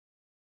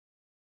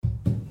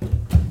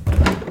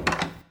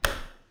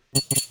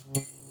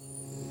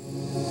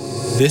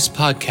This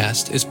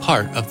podcast is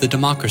part of the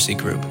Democracy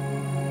Group.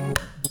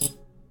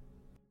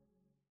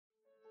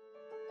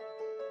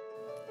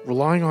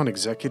 Relying on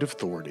executive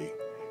authority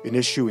in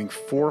issuing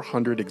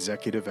 400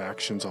 executive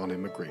actions on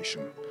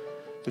immigration,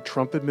 the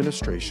Trump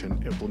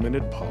administration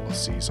implemented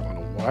policies on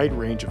a wide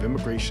range of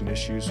immigration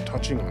issues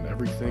touching on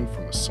everything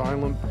from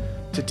asylum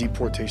to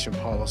deportation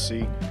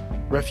policy,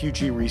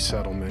 refugee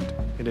resettlement,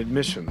 and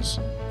admissions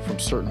from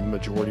certain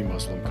majority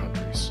Muslim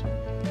countries.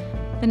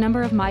 The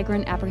number of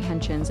migrant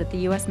apprehensions at the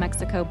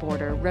U.S.-Mexico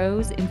border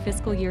rose in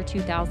fiscal year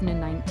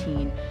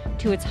 2019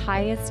 to its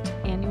highest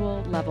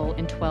annual level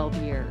in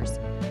 12 years.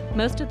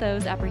 Most of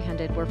those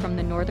apprehended were from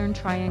the Northern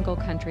Triangle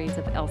countries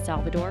of El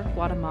Salvador,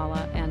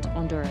 Guatemala, and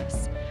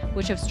Honduras,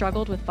 which have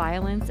struggled with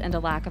violence and a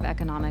lack of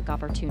economic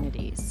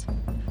opportunities.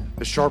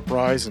 The sharp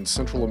rise in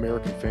Central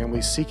American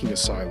families seeking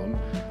asylum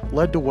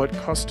led to what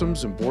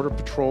Customs and Border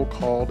Patrol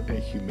called a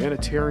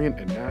humanitarian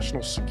and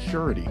national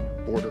security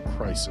border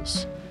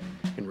crisis.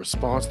 In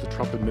response, the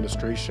Trump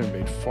administration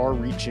made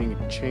far-reaching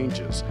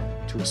changes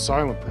to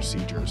asylum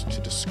procedures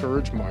to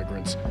discourage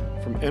migrants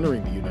from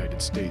entering the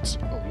United States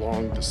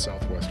along the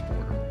southwest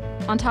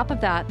border. On top of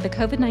that, the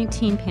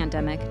COVID-19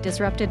 pandemic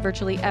disrupted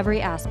virtually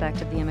every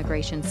aspect of the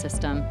immigration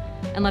system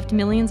and left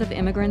millions of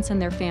immigrants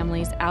and their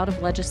families out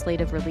of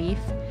legislative relief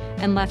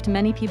and left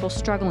many people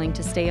struggling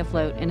to stay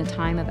afloat in a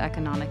time of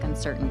economic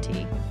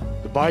uncertainty.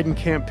 The Biden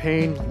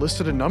campaign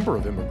listed a number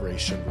of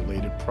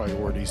immigration-related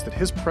priorities that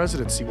his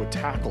presidency would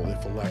tackle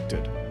if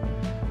elected.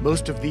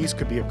 Most of these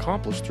could be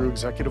accomplished through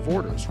executive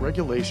orders,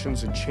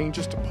 regulations, and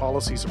changes to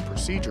policies and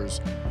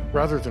procedures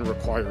rather than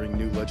requiring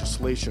new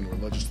legislation or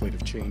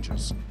legislative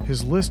changes.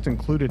 His list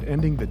included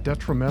ending the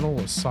detrimental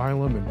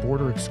asylum and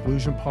border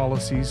exclusion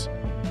policies,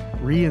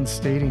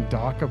 reinstating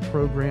DACA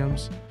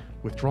programs,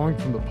 withdrawing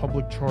from the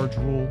public charge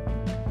rule,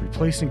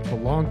 replacing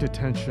prolonged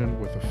detention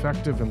with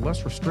effective and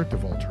less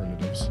restrictive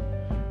alternatives,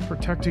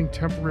 protecting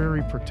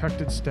temporary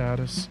protected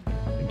status,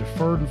 and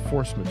deferred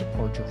enforcement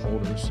departure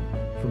holders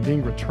from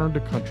being returned to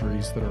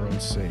countries that are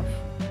unsafe,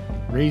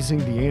 raising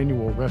the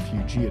annual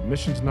refugee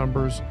admissions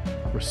numbers,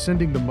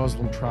 rescinding the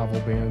Muslim travel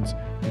bans,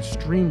 and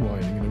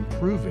streamlining and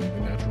improving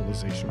the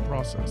naturalization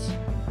process.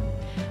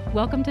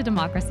 Welcome to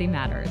Democracy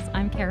Matters.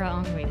 I'm Kara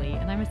Ongwele,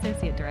 and I'm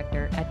Associate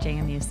Director at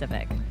JMU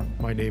Civic.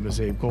 My name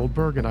is Abe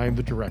Goldberg, and I am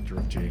the Director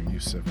of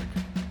JMU Civic.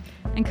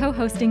 And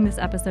co-hosting this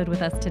episode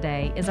with us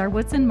today is our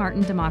Woodson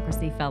Martin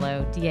Democracy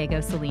Fellow,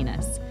 Diego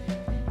Salinas.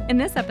 In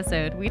this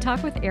episode, we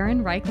talk with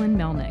Aaron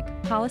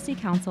Reichlin-Melnick, Policy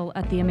Counsel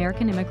at the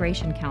American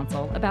Immigration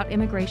Council, about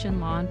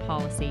immigration law and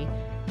policy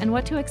and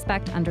what to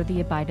expect under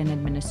the Biden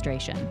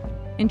administration.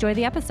 Enjoy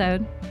the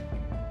episode.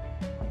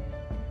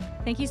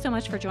 Thank you so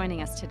much for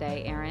joining us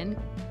today, Aaron.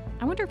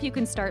 I wonder if you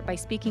can start by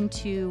speaking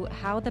to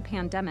how the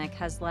pandemic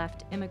has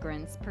left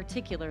immigrants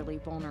particularly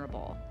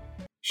vulnerable.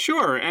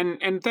 Sure,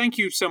 and thank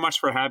you so much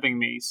for having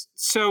me.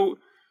 So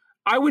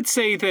I would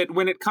say that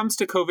when it comes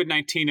to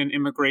COVID-19 and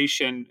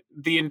immigration,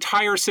 the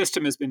entire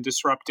system has been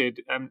disrupted,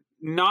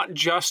 not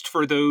just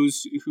for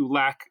those who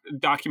lack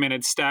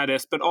documented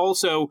status, but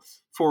also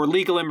for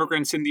legal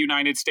immigrants in the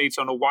United States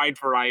on a wide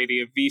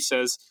variety of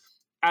visas,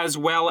 as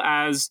well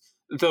as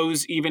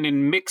those even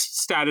in mixed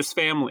status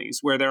families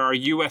where there are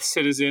U.S.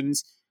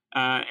 citizens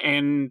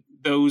and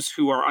those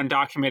who are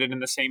undocumented in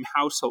the same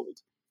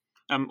household.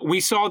 We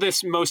saw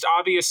this most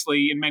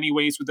obviously in many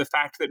ways with the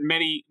fact that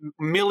many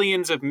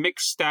millions of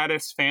mixed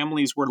status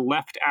families were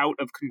left out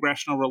of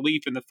congressional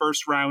relief in the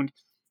first round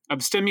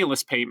of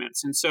stimulus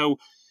payments. And so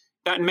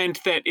that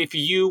meant that if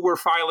you were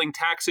filing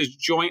taxes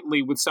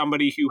jointly with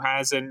somebody who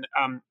has an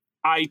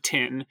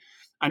ITIN,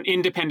 an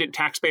independent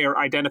taxpayer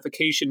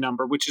identification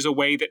number, which is a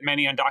way that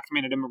many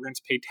undocumented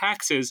immigrants pay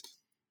taxes,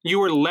 you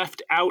were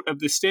left out of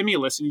the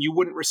stimulus and you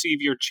wouldn't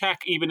receive your check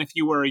even if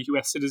you were a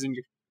U.S. citizen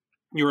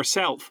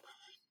yourself.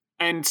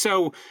 And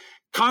so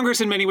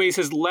Congress in many ways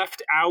has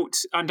left out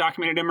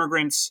undocumented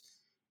immigrants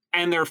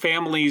and their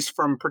families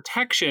from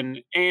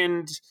protection.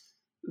 And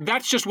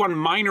that's just one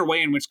minor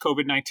way in which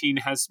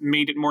COVID-19 has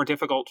made it more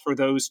difficult for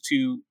those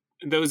in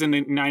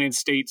the United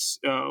States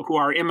who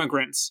are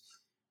immigrants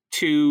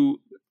to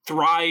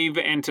thrive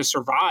and to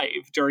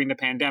survive during the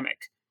pandemic.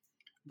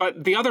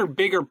 But the other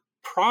bigger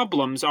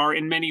problems are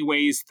in many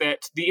ways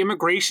that the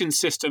immigration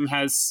system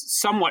has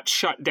somewhat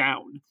shut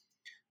down.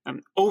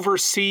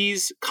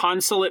 Overseas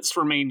consulates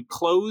remain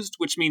closed,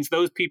 which means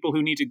those people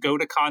who need to go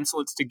to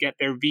consulates to get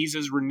their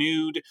visas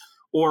renewed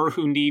or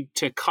who need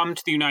to come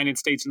to the United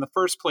States in the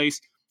first place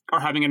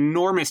are having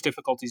enormous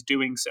difficulties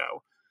doing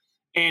so.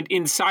 And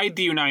inside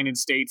the United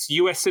States,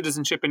 U.S.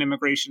 Citizenship and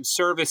Immigration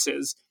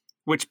Services,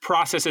 which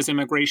processes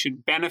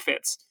immigration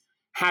benefits,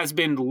 has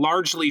been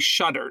largely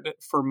shuttered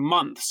for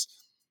months.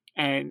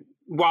 And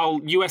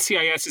while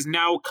USCIS is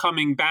now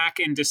coming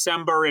back in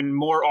December and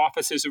more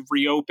offices have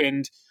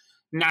reopened,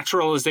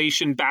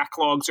 naturalization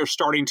backlogs are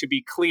starting to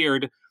be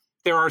cleared,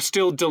 there are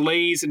still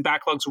delays and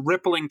backlogs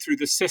rippling through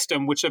the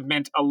system, which have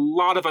meant a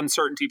lot of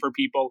uncertainty for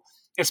people,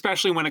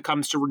 especially when it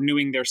comes to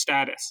renewing their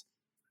status.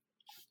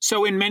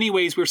 So in many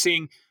ways, we're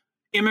seeing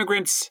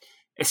immigrants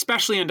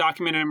especially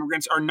undocumented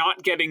immigrants, are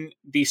not getting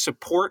the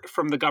support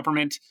from the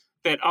government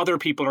that other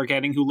people are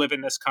getting who live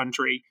in this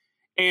country.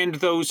 And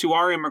those who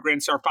are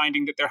immigrants are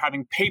finding that they're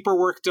having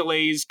paperwork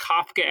delays,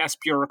 Kafkaesque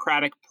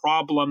bureaucratic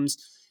problems,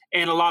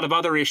 and a lot of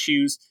other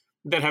issues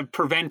that have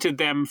prevented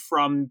them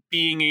from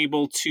being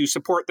able to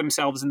support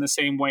themselves in the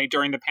same way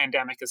during the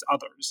pandemic as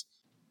others.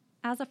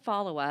 As a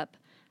follow-up,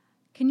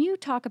 can you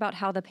talk about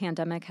how the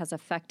pandemic has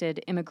affected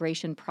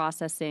immigration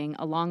processing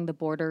along the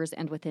borders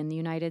and within the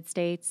United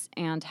States,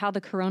 and how the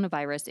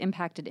coronavirus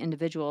impacted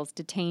individuals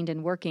detained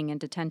and working in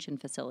detention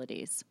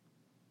facilities?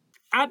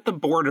 At the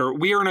border,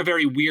 we are in a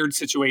very weird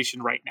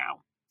situation right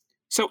now.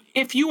 So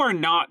if you are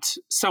not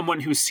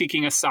someone who's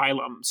seeking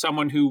asylum,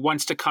 someone who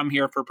wants to come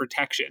here for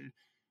protection,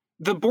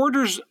 the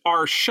borders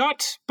are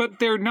shut, but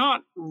they're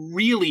not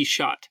really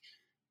shut.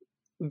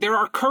 There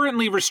are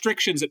currently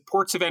restrictions at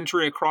ports of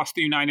entry across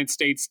the United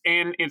States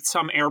and at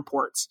some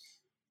airports.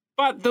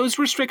 But those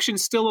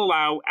restrictions still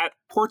allow, at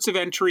ports of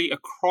entry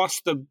across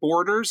the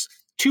borders,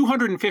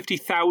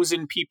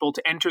 250,000 people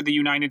to enter the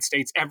United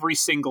States every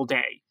single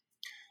day.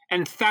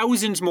 And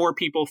thousands more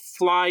people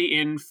fly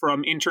in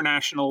from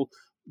international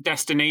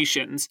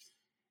destinations.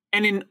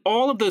 And in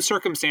all of those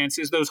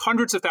circumstances, those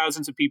hundreds of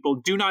thousands of people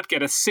do not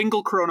get a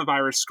single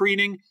coronavirus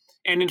screening.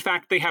 And in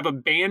fact, they have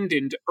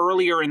abandoned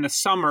earlier in the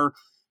summer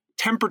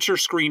temperature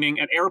screening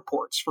at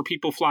airports for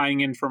people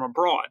flying in from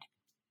abroad.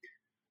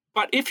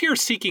 But if you're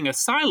seeking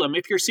asylum,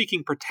 if you're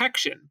seeking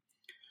protection,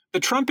 the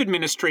Trump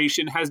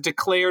administration has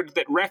declared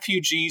that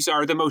refugees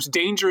are the most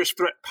dangerous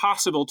threat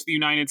possible to the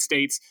United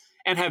States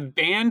and have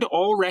banned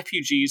all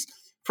refugees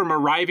from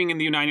arriving in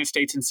the United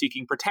States and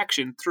seeking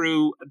protection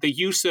through the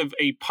use of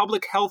a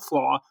public health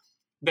law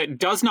that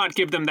does not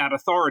give them that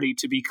authority,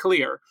 to be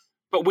clear,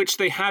 but which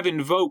they have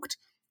invoked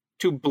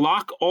to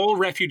block all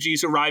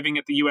refugees arriving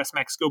at the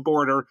U.S.-Mexico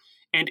border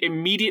and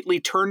immediately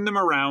turn them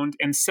around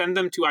and send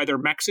them to either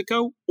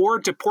Mexico or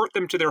deport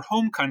them to their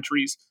home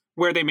countries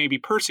where they may be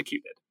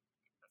persecuted.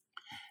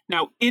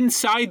 Now,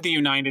 inside the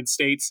United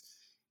States,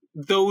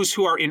 those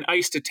who are in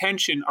ICE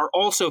detention are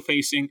also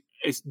facing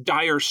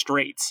dire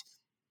straits.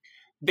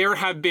 There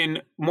have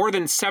been more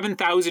than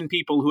 7,000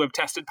 people who have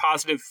tested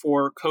positive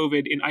for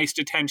COVID in ICE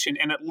detention,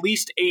 and at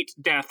least 8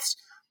 deaths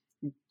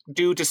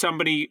due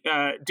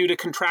to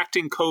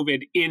contracting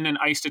COVID in an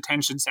ICE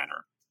detention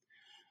center.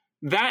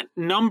 That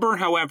number,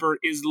 however,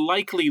 is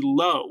likely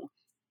low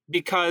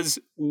because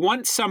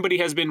once somebody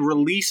has been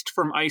released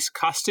from ICE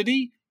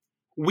custody,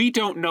 we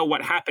don't know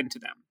what happened to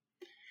them.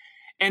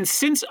 And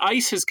since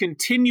ICE has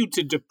continued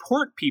to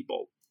deport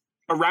people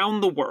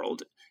around the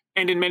world,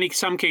 and in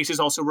some cases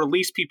also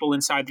release people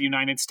inside the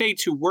United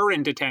States who were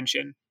in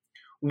detention,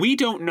 we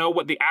don't know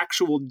what the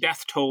actual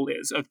death toll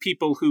is of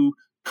people who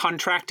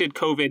contracted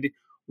COVID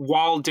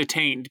while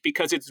detained,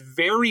 because it's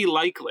very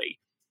likely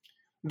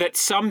that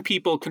some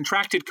people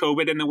contracted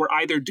COVID and then were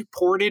either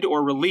deported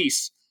or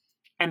released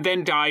and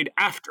then died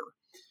after.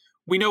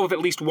 We know of at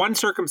least one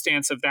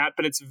circumstance of that,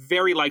 but it's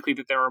very likely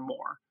that there are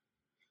more.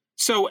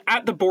 So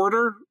at the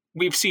border,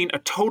 we've seen a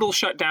total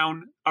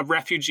shutdown of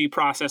refugee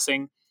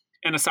processing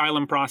and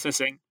asylum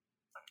processing.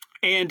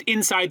 And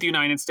inside the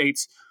United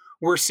States,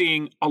 we're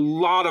seeing a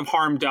lot of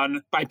harm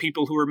done by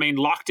people who remain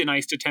locked in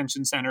ICE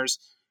detention centers,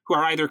 who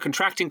are either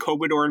contracting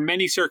COVID or in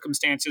many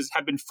circumstances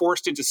have been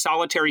forced into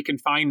solitary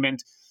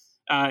confinement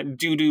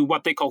due to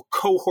what they call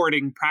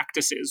cohorting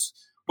practices.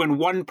 When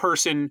one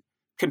person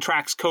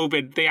contracts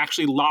COVID, they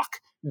actually lock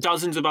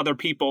dozens of other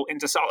people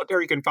into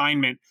solitary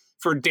confinement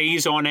for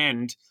days on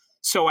end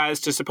so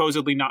as to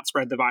supposedly not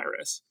spread the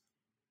virus.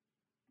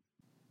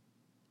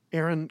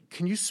 Aaron,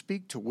 can you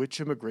speak to which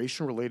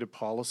immigration-related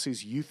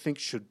policies you think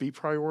should be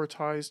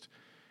prioritized,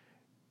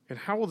 and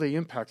how will they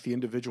impact the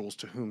individuals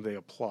to whom they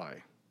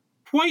apply?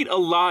 Quite a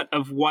lot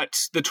of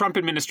what the Trump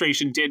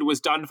administration did was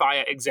done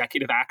via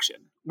executive action,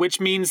 which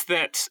means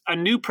that a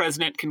new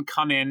president can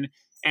come in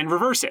and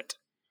reverse it.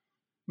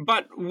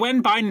 But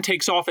when Biden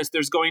takes office,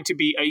 there's going to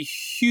be a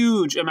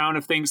huge amount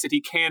of things that he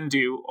can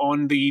do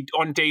on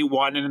day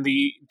one and in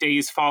the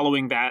days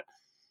following that.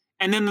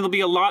 And then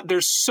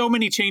there's so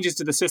many changes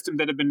to the system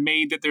that have been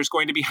made that there's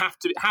going to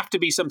have to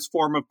be some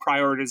form of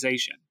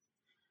prioritization.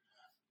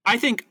 I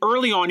think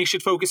early on he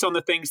should focus on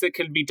the things that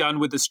can be done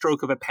with the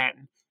stroke of a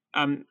pen.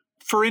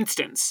 For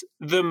instance,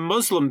 the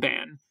Muslim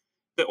ban,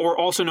 or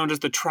also known as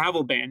the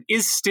travel ban,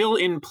 is still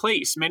in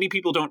place. Many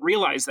people don't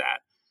realize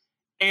that.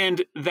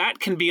 And that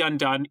can be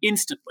undone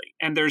instantly.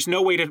 And there's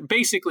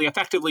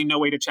effectively no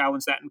way to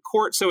challenge that in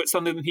court. So it's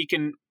something that he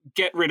can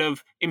get rid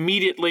of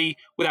immediately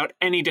without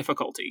any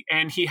difficulty.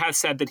 And he has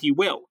said that he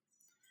will.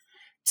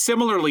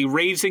 Similarly,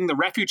 raising the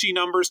refugee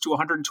numbers to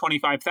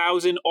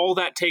 125,000, all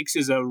that takes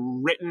is a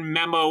written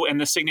memo and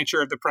the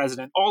signature of the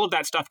president. All of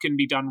that stuff can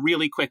be done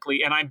really quickly.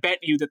 And I bet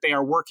you that they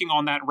are working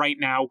on that right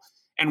now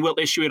and will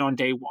issue it on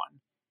day one.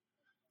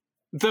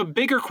 The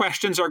bigger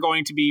questions are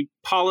going to be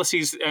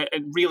policies,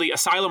 really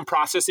asylum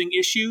processing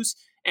issues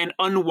and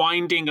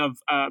unwinding of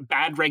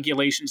bad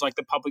regulations like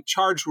the public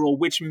charge rule,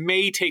 which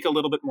may take a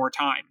little bit more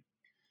time.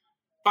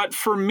 But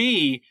for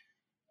me,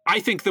 I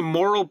think the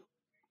moral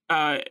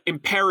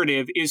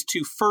imperative is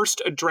to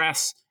first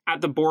address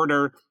at the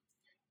border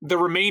the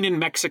Remain in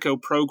Mexico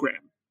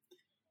program.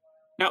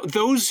 Now,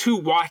 those who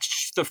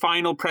watched the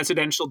final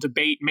presidential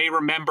debate may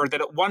remember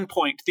that at one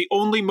point, the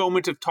only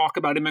moment of talk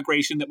about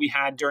immigration that we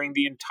had during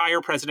the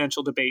entire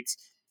presidential debates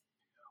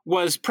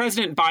was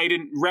President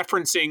Biden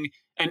referencing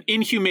an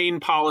inhumane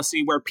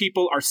policy where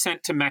people are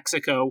sent to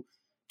Mexico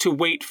to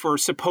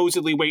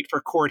supposedly wait for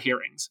court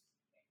hearings.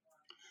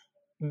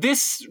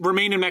 This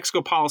Remain in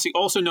Mexico policy,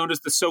 also known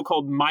as the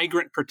so-called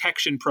Migrant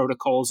Protection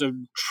Protocols, a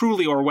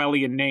truly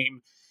Orwellian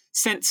name,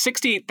 sent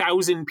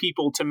 68,000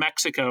 people to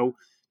Mexico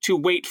to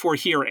wait for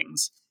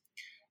hearings.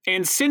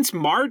 And since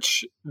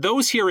March,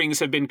 those hearings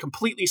have been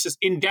completely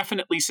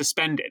indefinitely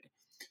suspended.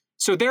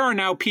 So there are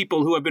now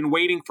people who have been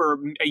waiting for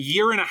a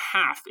year and a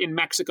half in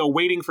Mexico,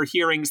 waiting for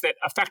hearings that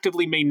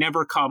effectively may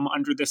never come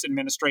under this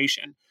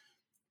administration.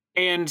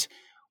 And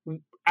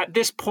at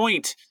this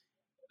point,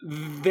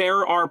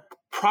 there are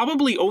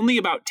probably only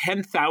about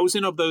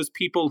 10,000 of those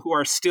people who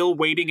are still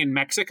waiting in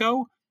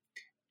Mexico.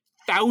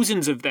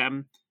 Thousands of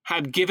them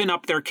have given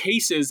up their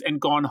cases and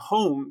gone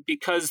home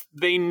because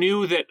they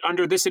knew that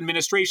under this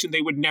administration,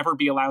 they would never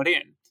be allowed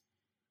in.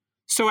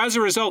 So as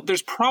a result,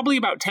 there's probably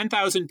about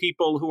 10,000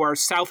 people who are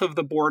south of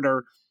the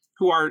border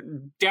who are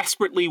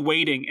desperately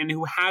waiting and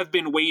who have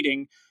been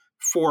waiting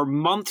for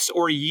months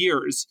or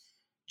years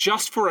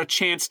just for a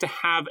chance to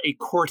have a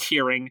court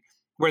hearing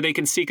where they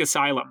can seek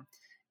asylum.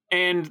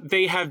 And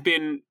they have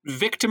been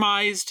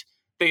victimized.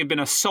 They have been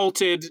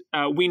assaulted.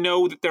 We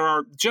know that there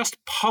are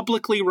just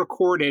publicly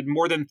recorded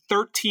more than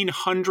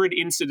 1,300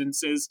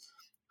 incidences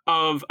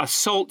of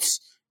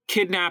assaults,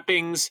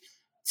 kidnappings,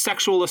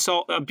 sexual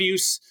assault,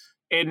 abuse,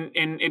 and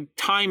at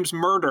times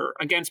murder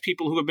against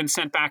people who have been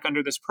sent back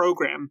under this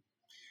program.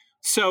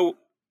 So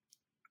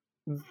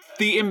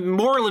the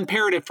moral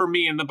imperative for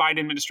me in the Biden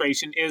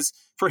administration is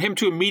for him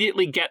to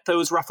immediately get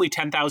those roughly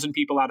 10,000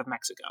 people out of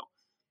Mexico,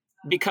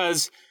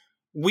 because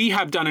we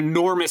have done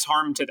enormous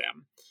harm to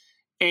them.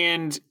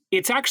 And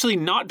it's actually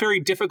not very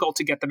difficult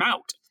to get them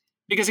out.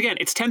 Because again,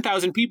 it's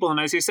 10,000 people. And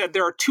as I said,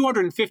 there are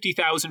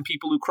 250,000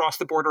 people who cross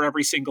the border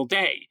every single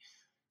day.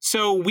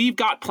 So we've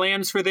got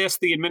plans for this.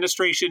 The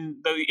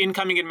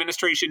incoming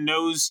administration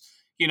knows,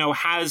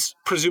 has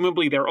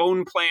presumably their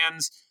own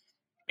plans.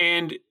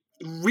 And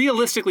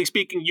realistically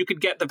speaking, you could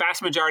get the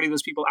vast majority of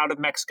those people out of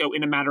Mexico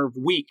in a matter of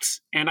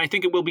weeks. And I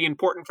think it will be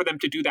important for them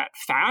to do that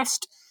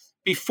fast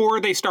before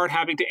they start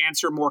having to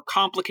answer more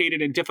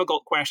complicated and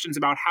difficult questions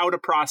about how to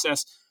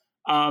process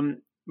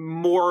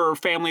more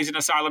families in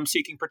asylum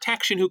seeking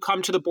protection who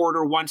come to the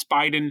border once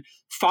Biden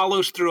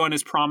follows through on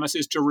his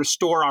promises to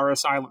restore our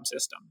asylum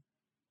system.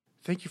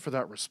 Thank you for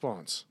that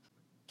response.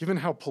 Given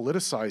how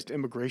politicized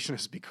immigration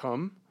has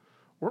become,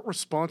 what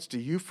response do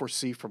you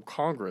foresee from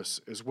Congress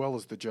as well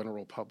as the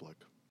general public?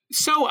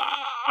 So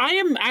I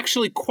am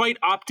actually quite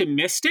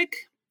optimistic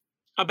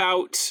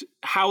about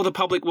how the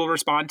public will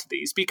respond to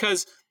these,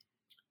 because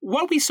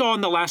what we saw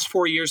in the last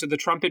 4 years of the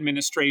Trump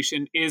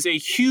administration is a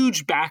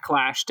huge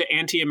backlash to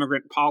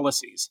anti-immigrant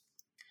policies.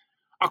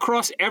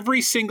 Across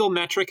every single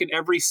metric and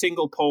every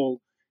single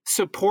poll,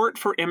 support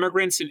for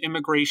immigrants and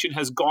immigration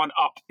has gone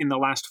up in the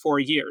last 4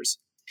 years.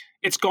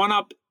 It's gone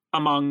up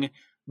among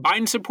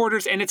Biden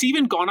supporters, and it's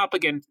even gone up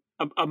again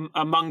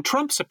among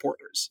Trump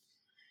supporters.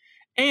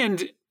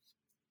 And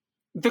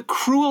the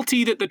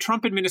cruelty that the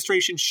Trump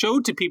administration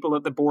showed to people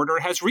at the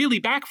border has really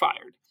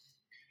backfired.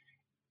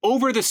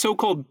 Over the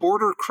so-called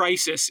border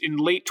crisis in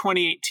late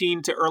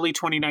 2018 to early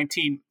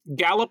 2019,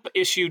 Gallup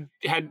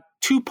had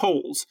two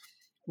polls,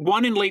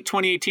 one in late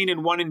 2018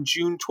 and one in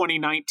June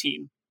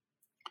 2019.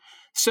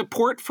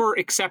 Support for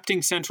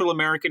accepting Central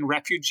American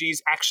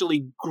refugees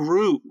actually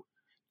grew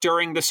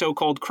during the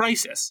so-called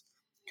crisis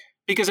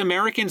because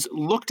Americans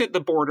looked at the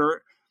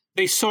border,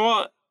 they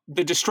saw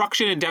the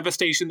destruction and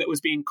devastation that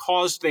was being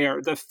caused there,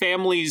 the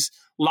families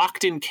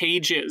locked in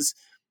cages,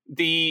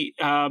 the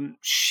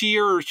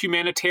sheer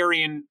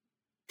humanitarian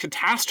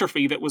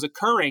catastrophe that was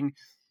occurring,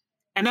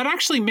 and that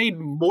actually made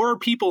more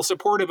people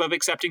supportive of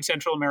accepting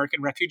Central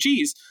American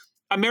refugees.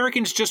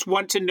 Americans just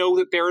want to know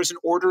that there is an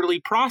orderly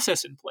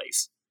process in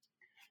place.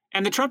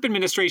 And the Trump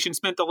administration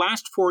spent the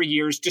last 4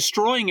 years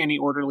destroying any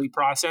orderly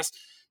process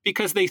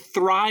because they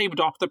thrived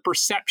off the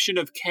perception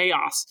of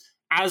chaos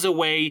as a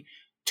way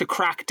to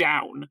crack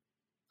down.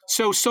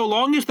 So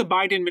long as the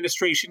Biden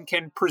administration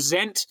can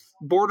present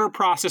border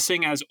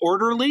processing as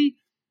orderly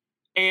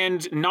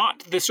and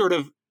not the sort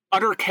of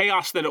utter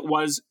chaos that it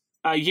was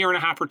a year and a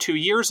half or 2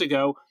 years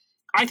ago,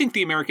 I think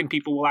the American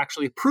people will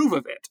actually approve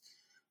of it.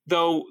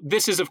 Though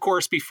this is, of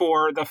course,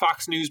 before the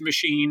Fox News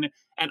machine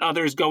and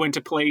others go into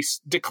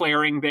place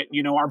declaring that,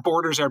 our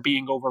borders are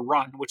being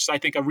overrun, which is, I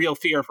think, a real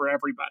fear for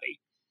everybody.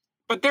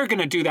 But they're going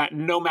to do that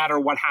no matter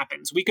what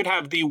happens. We could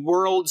have the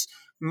world's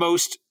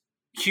most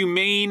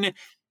humane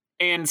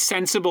and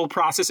sensible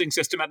processing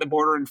system at the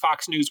border, and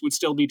Fox News would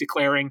still be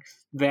declaring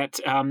that,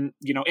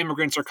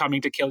 immigrants are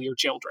coming to kill your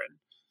children.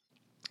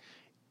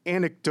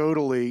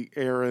 Anecdotally,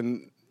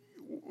 Aaron,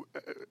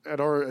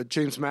 at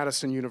James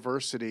Madison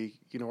University,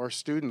 our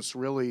students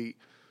really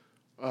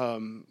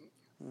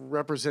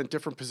represent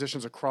different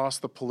positions across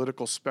the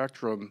political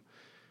spectrum.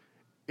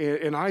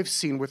 And I've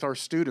seen with our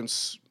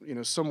students,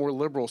 some more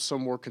liberal,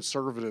 some more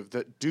conservative,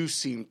 that do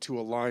seem to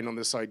align on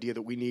this idea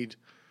that we need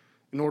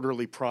an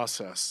orderly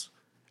process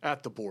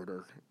at the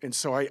border. And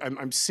so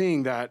I'm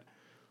seeing that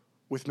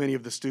with many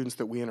of the students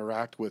that we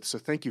interact with. So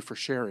thank you for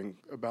sharing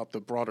about the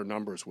broader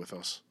numbers with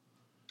us.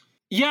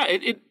 Yeah,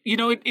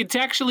 it's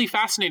actually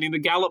fascinating, the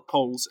Gallup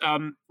polls.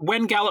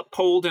 When Gallup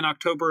polled in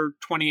October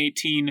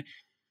 2018,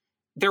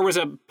 there was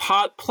a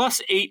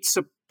plus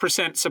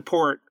 8%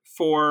 support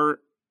for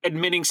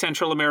admitting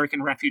Central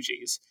American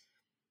refugees.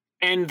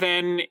 And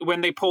then when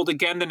they polled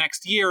again the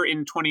next year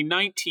in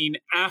 2019,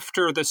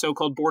 after the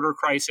so-called border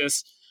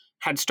crisis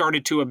had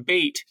started to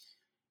abate,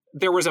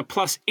 there was a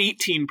plus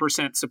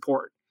 18%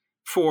 support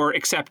for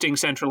accepting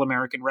Central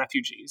American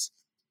refugees.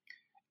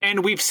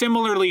 And we've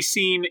similarly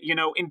seen, in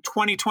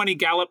 2020,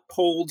 Gallup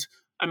polled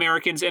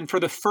Americans, and for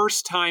the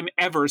first time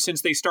ever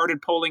since they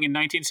started polling in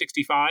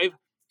 1965,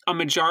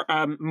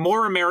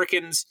 more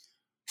Americans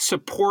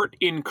support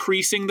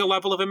increasing the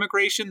level of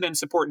immigration than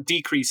support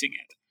decreasing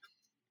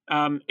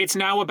it. It's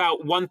now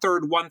about one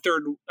third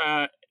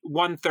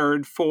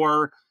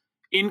for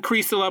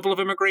increase the level of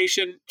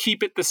immigration,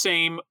 keep it the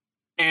same,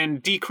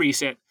 and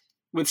decrease it,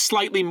 with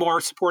slightly more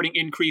supporting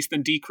increase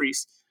than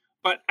decrease.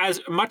 But as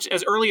much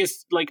as early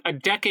as like a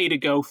decade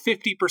ago,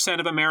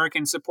 50% of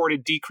Americans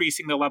supported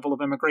decreasing the level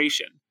of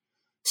immigration.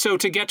 So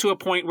to get to a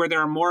point where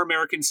there are more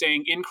Americans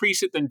saying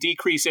increase it than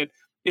decrease it,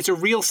 it's a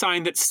real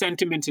sign that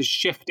sentiment has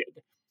shifted.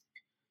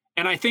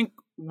 And I think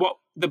what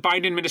the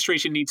Biden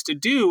administration needs to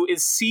do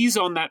is seize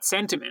on that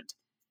sentiment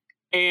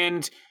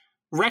and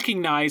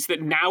recognize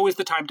that now is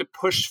the time to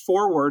push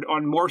forward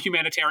on more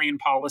humanitarian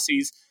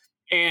policies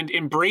and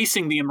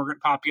embracing the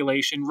immigrant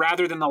population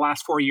rather than the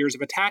last 4 years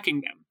of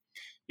attacking them.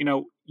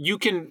 You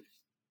can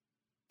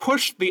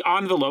push the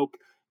envelope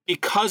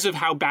because of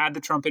how bad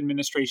the Trump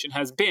administration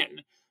has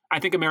been. I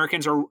think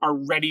Americans are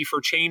ready for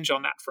change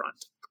on that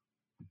front.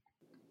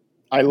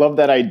 I love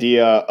that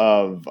idea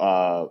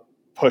of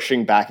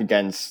pushing back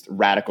against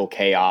radical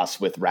chaos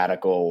with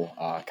radical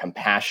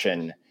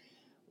compassion,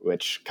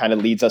 which kind of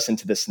leads us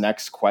into this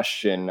next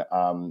question.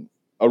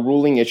 A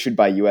ruling issued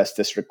by U.S.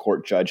 District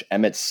Court Judge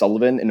Emmett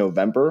Sullivan in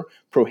November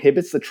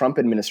prohibits the Trump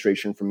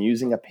administration from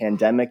using a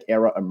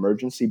pandemic-era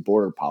emergency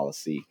border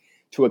policy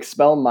to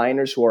expel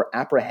minors who are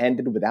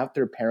apprehended without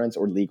their parents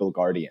or legal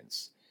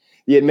guardians.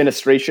 The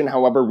administration,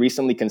 however,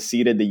 recently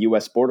conceded the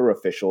U.S. border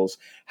officials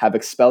have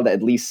expelled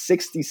at least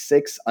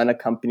 66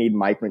 unaccompanied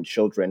migrant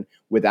children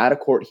without a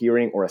court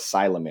hearing or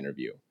asylum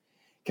interview.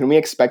 Can we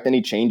expect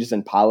any changes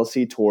in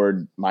policy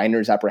toward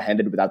minors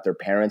apprehended without their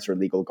parents or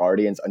legal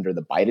guardians under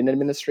the Biden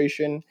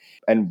administration?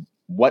 And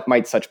what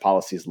might such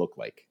policies look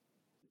like?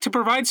 To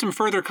provide some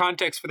further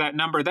context for that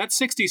number, that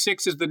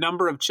 66 is the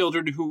number of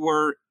children who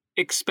were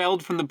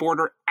expelled from the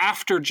border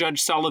after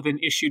Judge Sullivan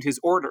issued his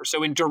order,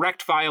 so in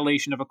direct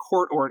violation of a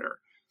court order.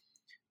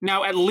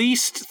 Now, at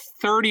least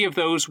 30 of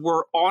those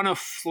were on a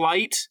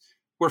flight,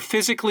 were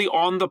physically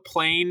on the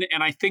plane,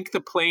 and I think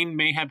the plane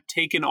may have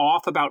taken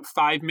off about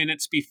 5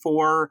 minutes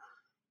before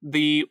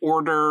the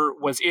order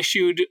was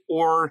issued,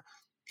 or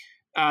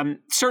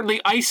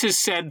certainly ICE has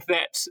said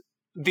that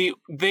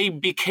they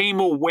became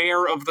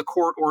aware of the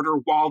court order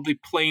while the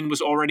plane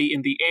was already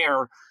in the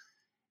air.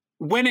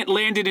 When it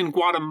landed in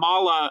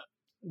Guatemala,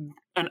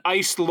 an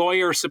ICE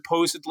lawyer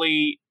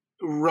supposedly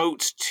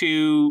wrote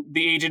to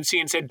the agency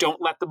and said,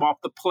 don't let them off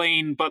the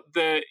plane, but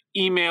the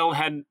email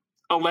had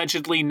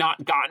allegedly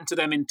not gotten to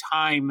them in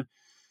time.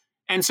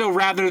 And so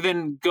rather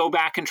than go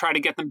back and try to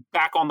get them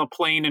back on the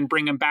plane and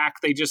bring them back,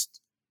 they just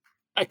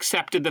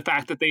accepted the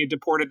fact that they had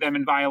deported them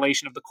in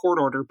violation of the court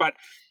order. But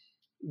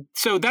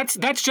so that's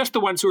just the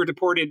ones who were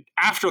deported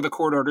after the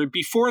court order.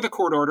 Before the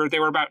court order,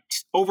 there were about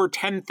over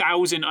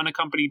 10,000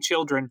 unaccompanied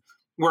children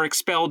were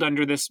expelled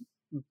under this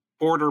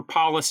border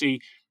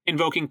policy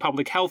invoking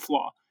public health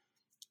law.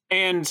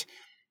 And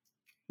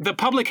the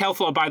public health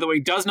law, by the way,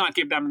 does not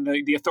give them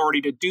the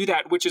authority to do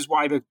that, which is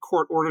why the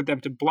court ordered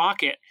them to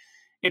block it.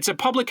 It's a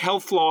public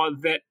health law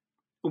that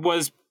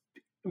was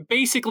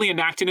basically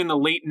enacted in the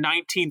late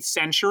 19th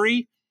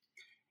century.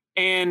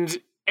 And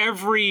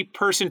every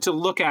person to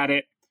look at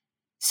it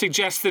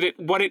suggests that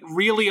what it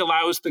really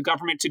allows the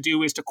government to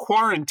do is to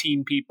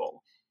quarantine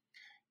people.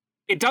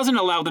 It doesn't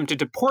allow them to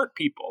deport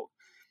people.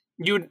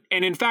 And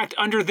in fact,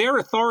 under their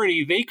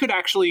authority, they could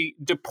actually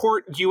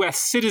deport U.S.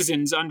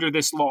 citizens under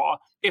this law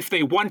if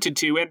they wanted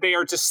to. And they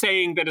are just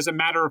saying that as a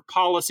matter of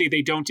policy,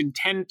 they don't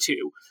intend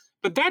to.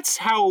 But that's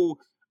how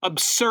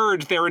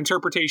absurd their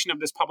interpretation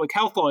of this public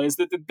health law is,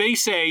 that they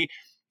say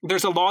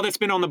there's a law that's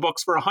been on the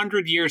books for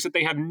 100 years that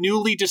they have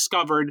newly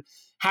discovered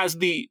has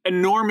the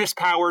enormous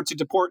power to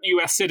deport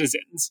U.S.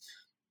 citizens.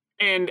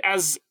 And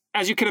as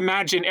you can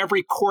imagine,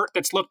 every court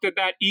that's looked at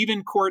that,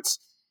 even courts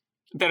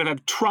that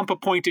have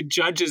Trump-appointed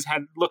judges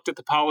had looked at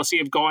the policy,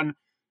 have gone,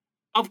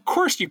 of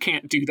course you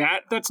can't do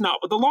that. That's not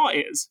what the law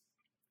is.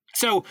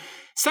 So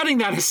setting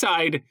that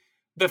aside,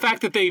 the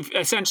fact that they've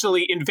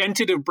essentially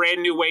invented a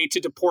brand new way to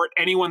deport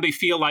anyone they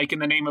feel like in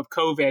the name of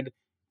COVID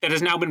that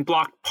has now been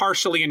blocked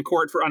partially in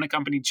court for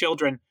unaccompanied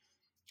children.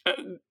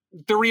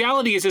 The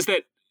reality is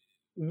that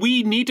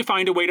we need to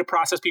find a way to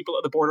process people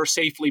at the border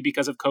safely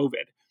because of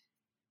COVID.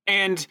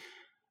 And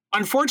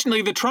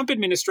unfortunately, the Trump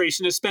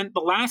administration has spent the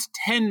last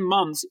 10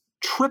 months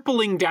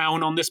tripling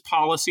down on this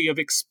policy of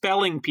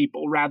expelling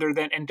people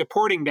and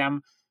deporting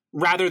them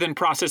rather than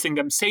processing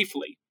them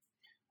safely.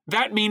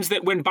 That means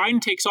that when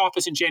Biden takes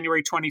office in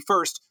January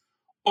 21st,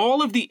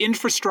 all of the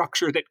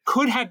infrastructure that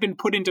could have been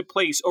put into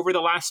place over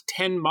the last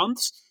 10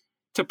 months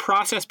to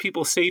process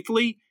people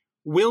safely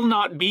will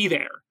not be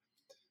there.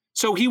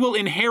 So he will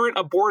inherit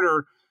a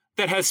border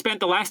that has spent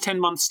the last 10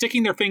 months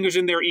sticking their fingers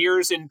in their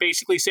ears and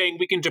basically saying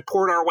we can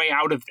deport our way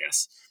out of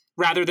this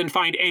rather than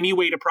find any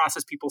way to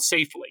process people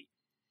safely.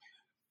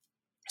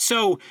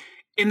 So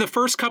in the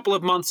first couple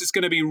of months, it's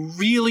going to be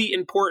really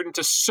important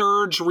to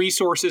surge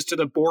resources to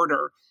the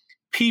border.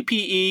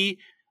 PPE,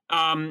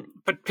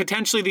 but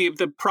potentially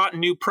the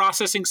new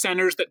processing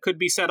centers that could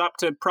be set up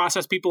to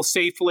process people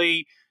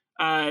safely,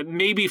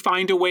 maybe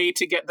find a way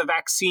to get the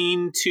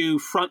vaccine to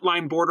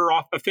frontline border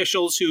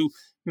officials who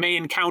may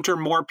encounter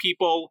more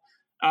people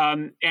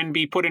and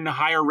be put into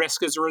higher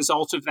risk as a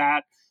result of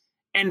that,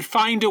 and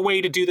find a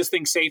way to do this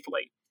thing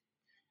safely.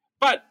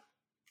 But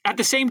at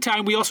the same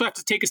time, we also have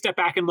to take a step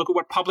back and look at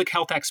what public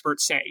health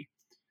experts say.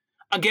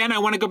 Again, I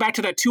want to go back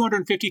to that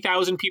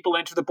 250,000 people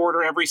enter the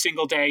border every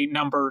single day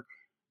number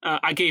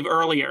I gave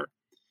earlier.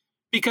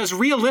 Because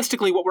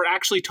realistically, what we're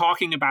actually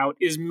talking about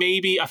is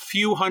maybe a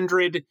few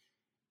hundred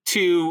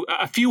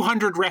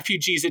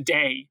refugees a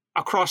day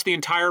across the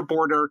entire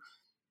border.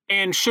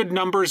 And should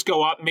numbers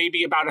go up,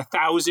 maybe about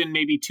 1,000,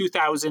 maybe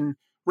 2,000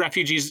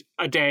 refugees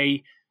a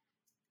day,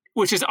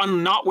 which is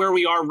not where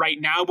we are right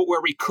now, but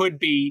where we could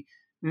be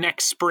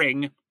next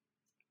spring.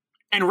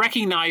 And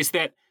recognize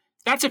that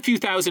that's a few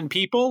thousand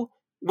people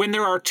when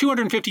there are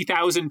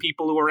 250,000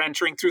 people who are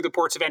entering through the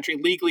ports of entry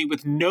legally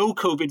with no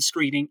COVID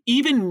screening.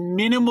 Even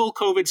minimal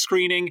COVID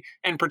screening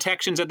and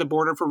protections at the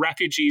border for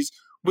refugees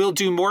will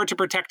do more to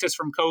protect us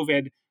from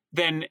COVID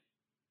than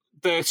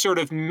the sort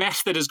of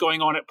mess that is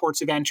going on at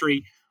ports of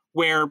entry,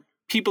 where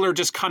people are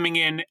just coming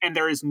in and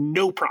there is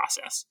no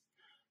process.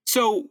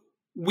 So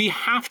we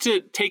have to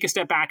take a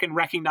step back and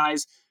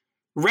recognize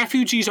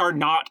refugees are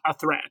not a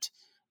threat.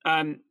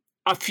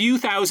 A few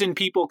thousand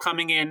people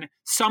coming in,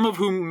 some of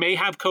whom may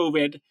have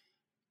COVID,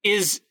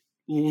 is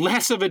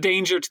less of a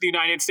danger to the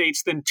United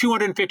States than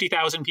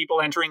 250,000 people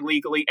entering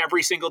legally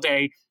every single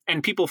day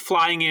and people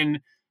flying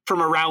in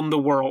from around the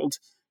world.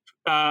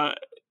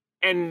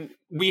 And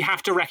we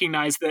have to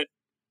recognize that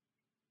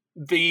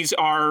these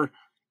are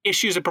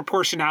issues of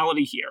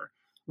proportionality here.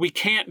 We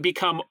can't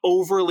become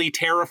overly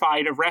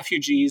terrified of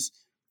refugees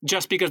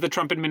just because the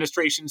Trump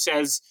administration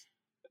says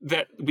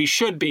that we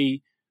should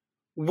be,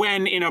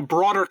 when in a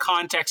broader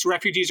context,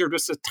 refugees are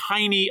just a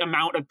tiny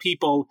amount of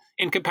people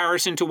in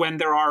comparison to when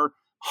there are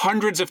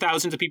hundreds of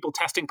thousands of people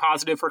testing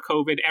positive for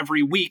COVID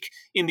every week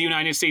in the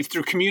United States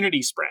through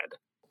community spread.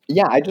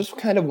 Yeah, I just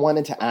kind of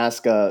wanted to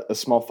ask a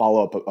small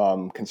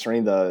follow-up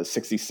concerning the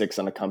 66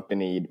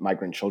 unaccompanied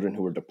migrant children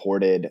who were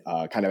deported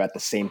kind of at the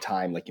same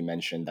time, like you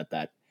mentioned,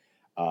 that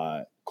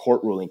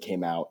court ruling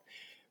came out.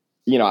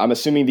 You know, I'm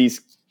assuming these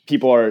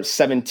people are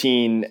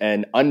 17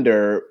 and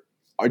under.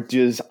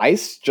 Does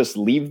ICE just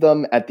leave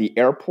them at the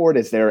airport?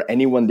 Is there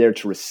anyone there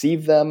to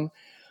receive them?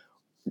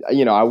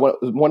 You know, I was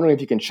wondering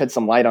if you can shed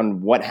some light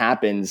on what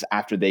happens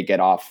after they get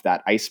off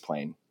that ICE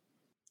plane.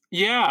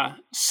 Yeah.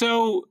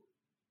 So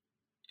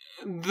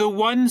the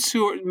ones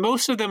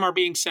most of them are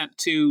being sent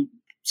to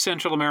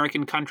Central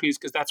American countries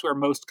because that's where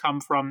most come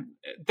from.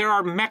 There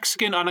are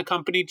Mexican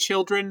unaccompanied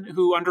children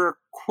who, under a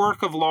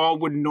quirk of law,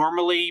 would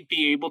normally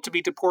be able to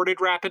be deported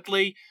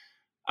rapidly.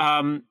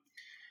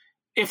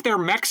 If they're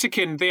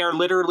Mexican, they are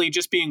literally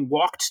just being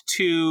walked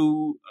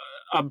to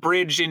a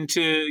bridge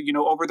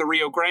over the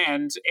Rio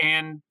Grande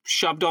and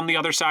shoved on the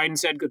other side and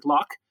said, good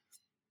luck.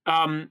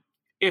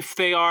 If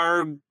they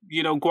are,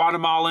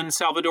 Guatemalan,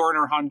 Salvadoran,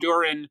 or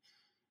Honduran,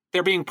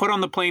 they're being put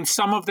on the plane.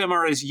 Some of them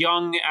are as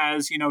young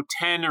as,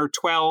 10 or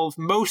 12.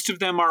 Most of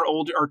them are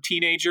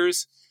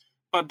teenagers,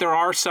 but there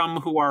are some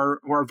who are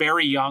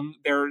very young.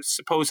 They're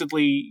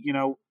supposedly,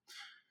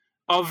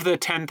 of the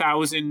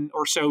 10,000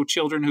 or so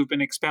children who've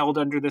been expelled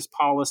under this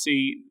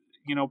policy,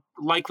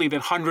 likely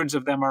that hundreds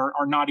of them are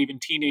not even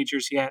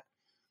teenagers yet.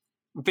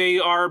 They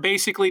are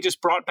basically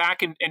just brought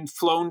back and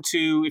flown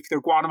to, if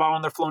they're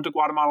Guatemalan, they're flown to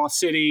Guatemala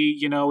City,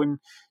 and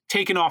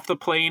taken off the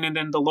plane. And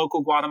then the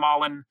local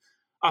Guatemalan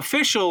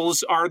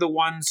officials are the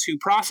ones who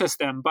process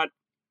them. But,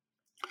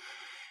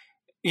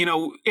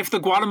 if the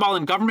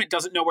Guatemalan government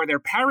doesn't know where their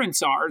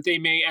parents are, they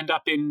may end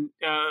up in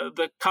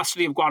the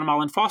custody of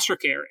Guatemalan foster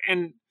care.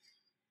 And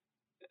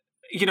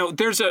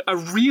there's a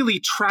really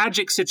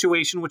tragic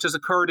situation which has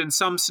occurred in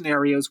some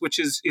scenarios, which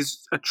is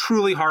a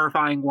truly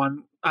horrifying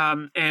one.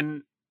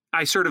 And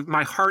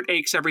my heart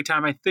aches every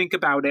time I think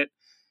about it.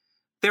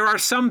 There are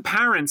some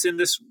parents in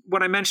this,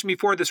 what I mentioned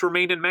before, this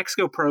Remain in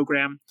Mexico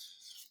program,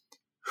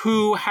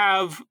 who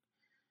have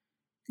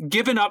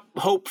given up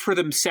hope for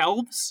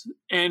themselves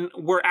and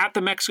were at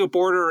the Mexico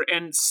border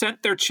and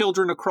sent their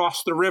children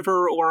across the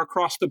river or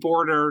across the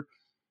border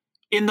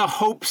in the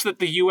hopes that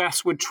the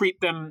U.S. would treat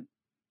them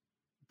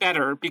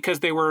better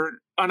because they were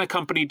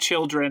unaccompanied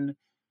children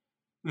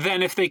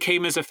than if they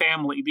came as a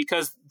family,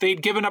 because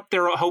they'd given up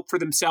their hope for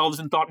themselves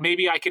and thought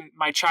maybe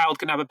my child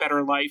can have a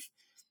better life.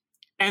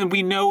 And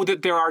we know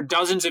that there are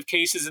dozens of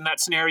cases in that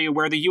scenario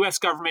where the U.S.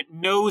 government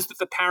knows that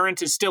the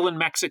parent is still in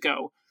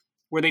Mexico,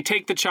 where they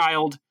take the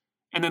child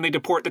and then they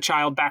deport the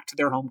child back to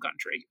their home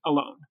country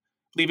alone,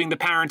 leaving the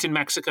parent in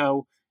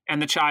Mexico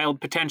and the child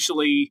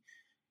potentially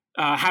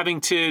having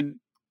to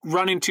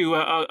run into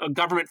a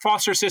government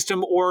foster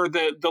system, or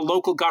the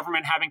local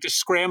government having to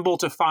scramble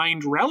to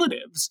find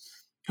relatives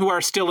who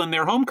are still in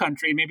their home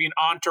country, maybe an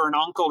aunt or an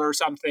uncle or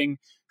something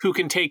who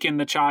can take in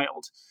the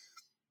child.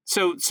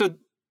 So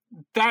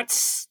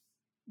that's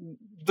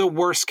the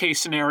worst case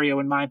scenario,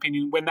 in my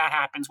opinion, when that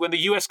happens, when the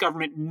U.S.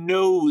 government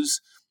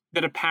knows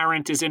that a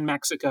parent is in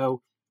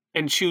Mexico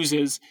and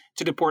chooses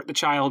to deport the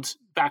child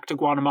back to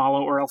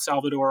Guatemala or El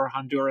Salvador or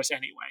Honduras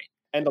anyway.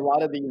 And a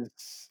lot of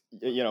these,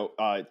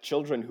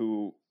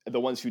 children the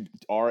ones who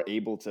are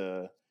able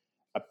to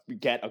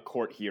get a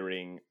court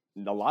hearing,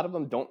 a lot of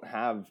them don't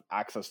have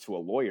access to a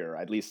lawyer.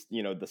 At least,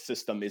 the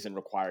system isn't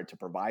required to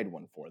provide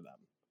one for them.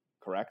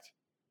 Correct?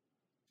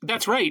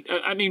 That's right.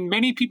 I mean,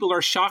 many people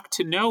are shocked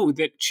to know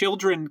that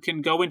children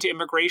can go into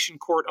immigration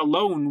court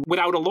alone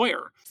without a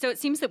lawyer. So it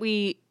seems that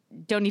we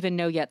don't even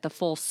know yet the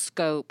full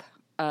scope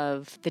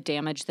of the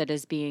damage that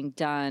is being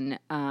done.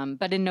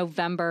 But in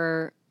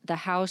November, the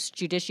House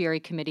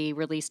Judiciary Committee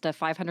released a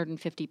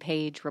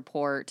 550-page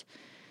report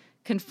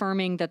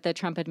confirming that the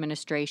Trump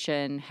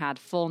administration had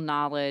full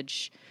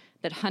knowledge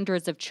that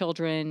hundreds of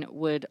children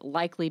would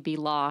likely be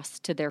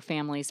lost to their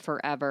families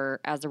forever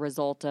as a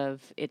result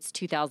of its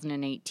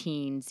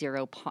 2018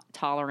 zero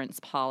tolerance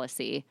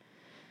policy.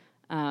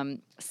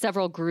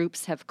 Several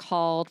groups have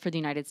called for the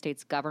United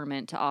States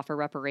government to offer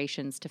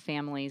reparations to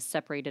families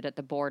separated at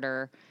the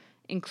border,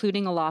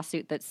 including a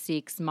lawsuit that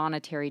seeks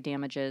monetary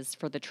damages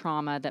for the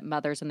trauma that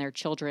mothers and their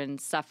children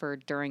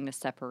suffered during the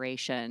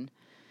separation.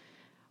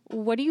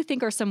 What do you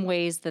think are some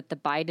ways that the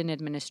Biden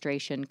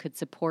administration could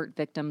support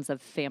victims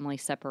of family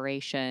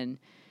separation?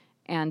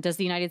 And does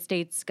the United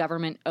States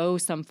government owe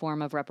some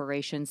form of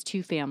reparations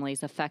to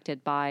families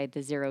affected by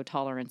the zero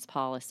tolerance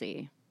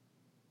policy?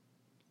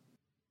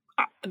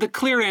 The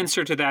clear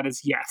answer to that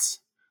is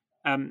yes.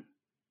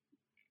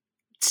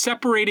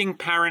 Separating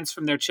parents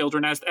from their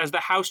children, as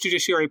the House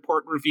Judiciary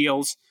Report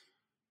reveals,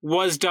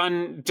 was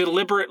done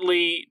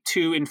deliberately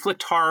to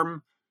inflict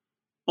harm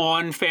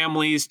on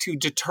families, to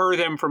deter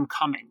them from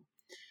coming.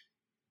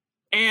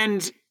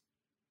 And,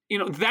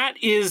 that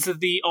is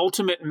the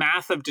ultimate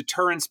math of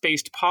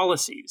deterrence-based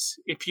policies.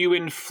 If you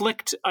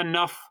inflict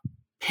enough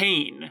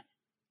pain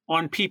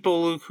on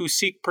people who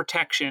seek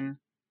protection,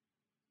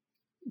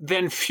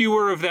 then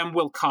fewer of them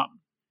will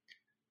come.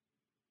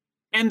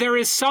 And there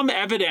is some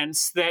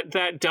evidence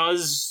that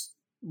does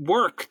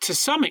work to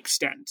some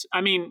extent.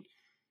 I mean,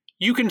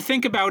 you can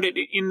think about it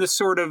in the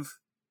sort of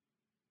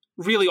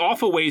really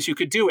awful ways you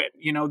could do it.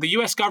 The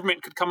U.S.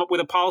 government could come up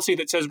with a policy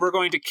that says we're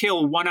going to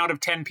kill 1 out of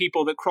 10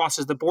 people that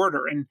crosses the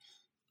border. And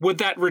would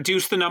that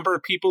reduce the number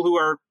of people who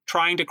are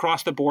trying to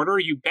cross the border?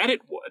 You bet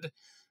it would.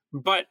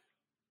 But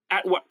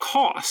at what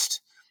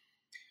cost?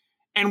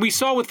 And we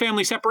saw with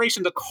family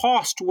separation, the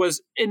cost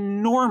was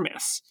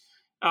enormous.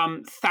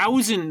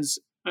 Thousands,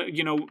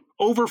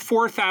 over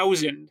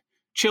 4,000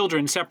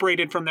 children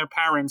separated from their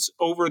parents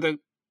over the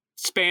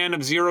span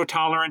of zero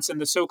tolerance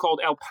and the so-called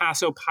El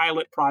Paso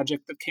pilot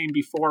project that came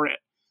before it.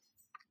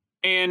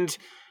 And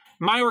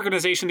my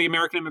organization, the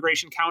American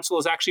Immigration Council,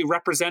 is actually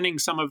representing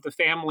some of the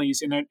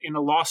families in a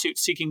lawsuit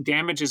seeking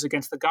damages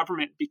against the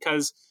government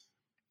because,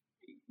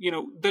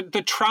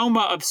 the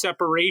trauma of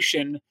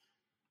separation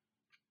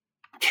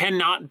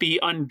cannot be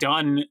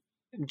undone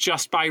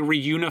just by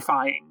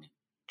reunifying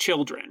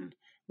children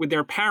with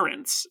their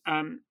parents.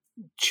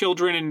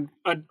 Children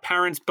and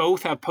parents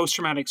both have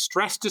post-traumatic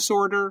stress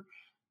disorder.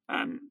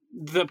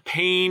 The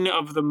pain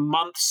of the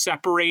months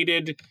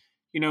separated,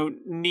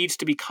 needs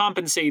to be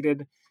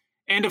compensated.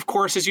 And of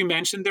course, as you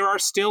mentioned, there are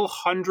still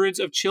hundreds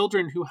of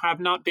children who have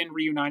not been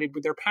reunited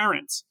with their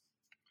parents.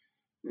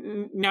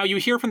 Now, you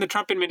hear from the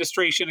Trump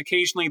administration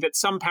occasionally that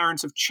some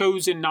parents have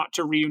chosen not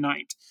to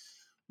reunite.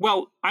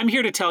 Well, I'm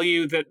here to tell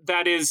you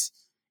that is,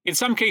 in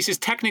some cases,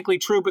 technically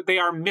true, but they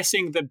are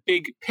missing the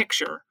big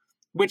picture,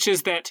 which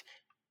is that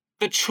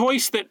the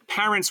choice that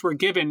parents were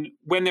given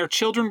when their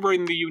children were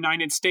in the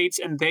United States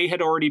and they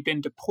had already been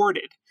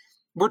deported.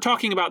 We're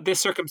talking about this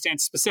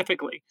circumstance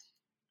specifically.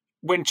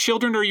 When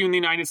children are in the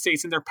United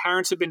States and their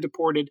parents have been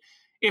deported,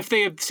 if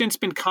they have since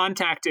been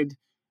contacted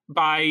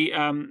by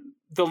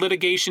the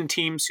litigation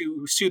teams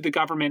who sued the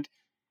government,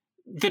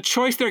 the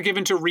choice they're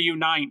given to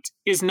reunite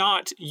is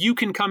not, you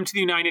can come to the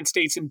United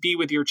States and be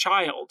with your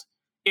child.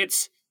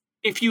 It's,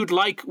 if you'd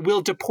like,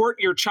 we'll deport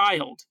your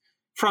child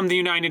from the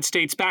United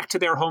States back to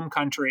their home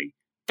country.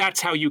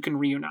 That's how you can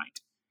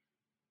reunite.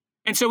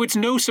 And so it's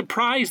no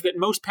surprise that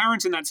most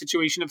parents in that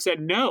situation have said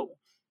no,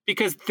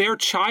 because their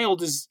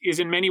child is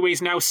in many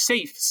ways now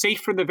safe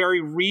for the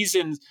very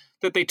reasons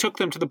that they took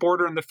them to the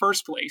border in the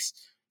first place,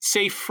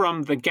 safe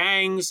from the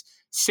gangs,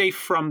 safe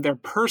from their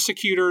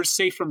persecutors,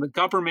 safe from the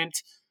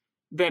government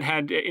that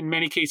had in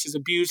many cases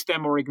abused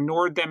them or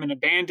ignored them and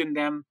abandoned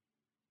them.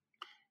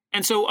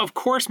 And so, of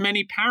course,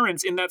 many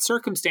parents in that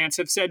circumstance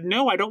have said,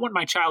 no, I don't want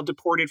my child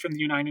deported from the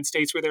United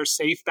States where they're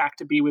safe back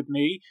to be with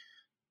me.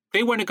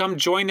 They want to come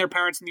join their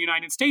parents in the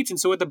United States. And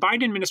so what the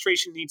Biden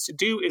administration needs to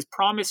do is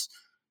promise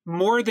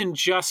more than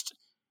just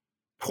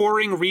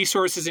pouring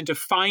resources into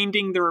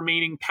finding the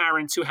remaining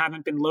parents who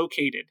haven't been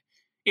located.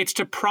 It's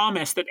to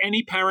promise that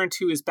any parent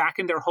who is back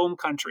in their home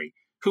country,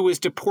 who is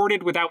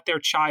deported without their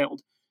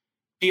child,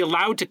 be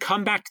allowed to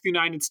come back to the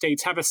United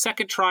States, have a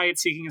second try at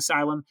seeking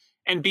asylum,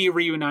 and be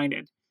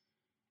reunited.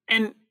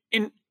 And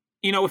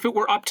if it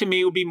were up to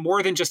me, it would be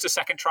more than just a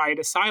second try at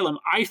asylum.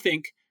 I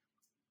think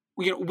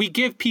we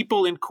give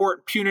people in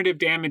court punitive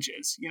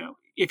damages.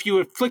 If you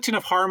inflict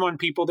enough harm on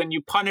people, then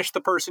you punish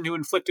the person who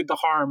inflicted the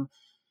harm,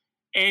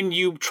 and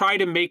you try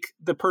to make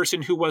the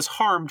person who was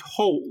harmed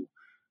whole.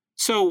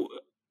 So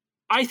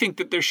I think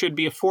that there should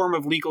be a form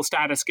of legal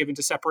status given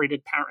to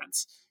separated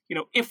parents.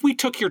 If we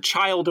took your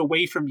child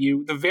away from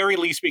you, the very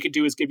least we could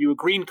do is give you a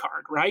green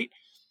card, right?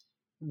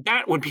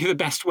 That would be the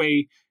best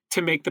way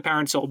to make the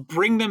parents whole.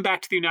 Bring them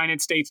back to the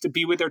United States to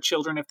be with their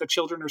children if the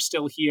children are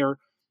still here,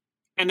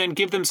 and then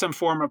give them some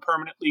form of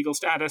permanent legal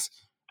status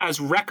as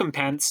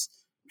recompense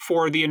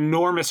for the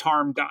enormous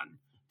harm done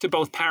to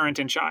both parent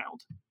and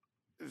child.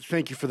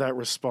 Thank you for that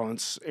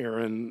response,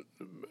 Aaron.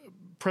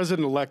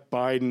 President-elect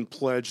Biden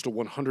pledged a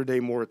 100-day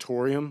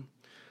moratorium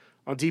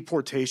on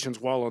deportations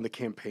while on the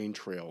campaign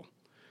trail.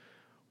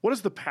 What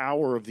is the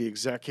power of the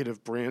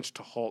executive branch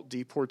to halt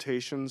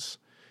deportations?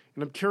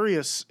 And I'm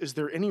curious, is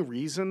there any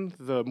reason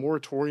the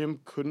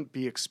moratorium couldn't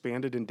be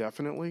expanded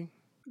indefinitely?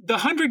 The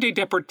 100-day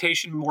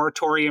deportation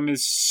moratorium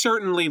is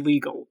certainly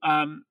legal.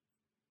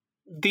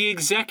 The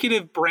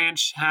executive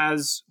branch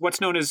has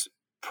what's known as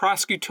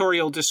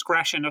prosecutorial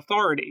discretion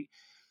authority.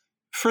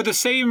 For the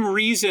same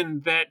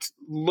reason that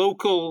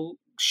local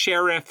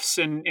sheriffs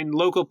and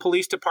local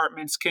police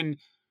departments can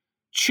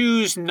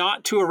choose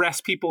not to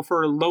arrest people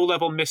for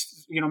low-level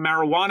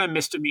marijuana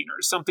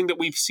misdemeanors, something that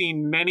we've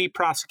seen many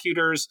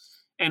prosecutors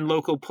and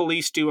local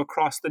police do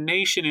across the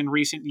nation in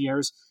recent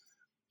years,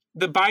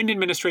 the Biden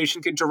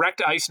administration can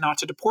direct ICE not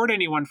to deport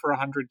anyone for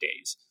 100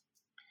 days.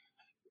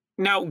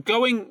 Now,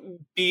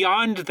 going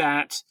beyond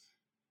that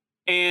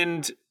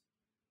and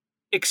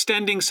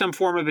extending some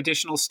form of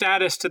additional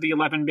status to the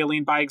 11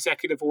 billion by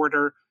executive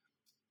order,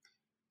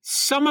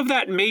 some of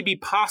that may be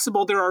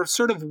possible. There are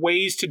sort of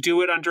ways to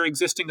do it under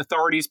existing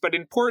authorities, but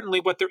importantly,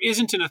 what there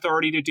isn't an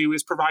authority to do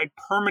is provide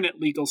permanent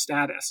legal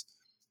status.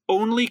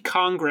 Only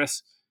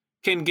Congress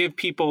can give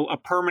people a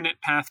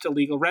permanent path to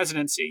legal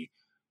residency,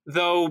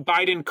 though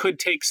Biden could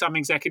take some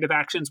executive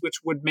actions which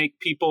would make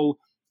people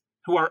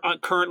who are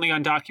currently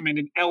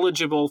undocumented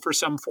eligible for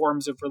some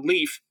forms of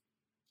relief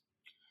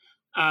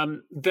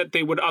that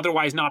they would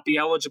otherwise not be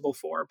eligible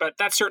for. But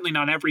that's certainly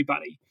not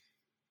everybody.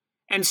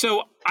 And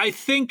so I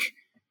think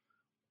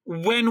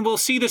when we'll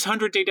see this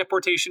 100-day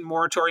deportation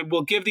moratorium,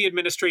 we'll give the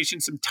administration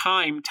some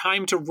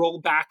time to roll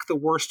back the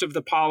worst of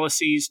the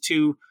policies,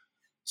 to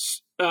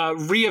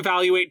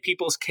reevaluate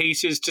people's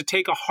cases, to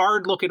take a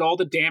hard look at all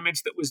the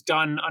damage that was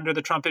done under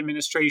the Trump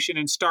administration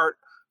and start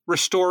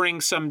restoring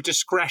some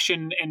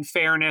discretion and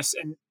fairness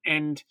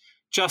and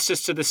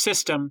justice to the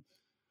system.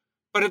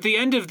 But at the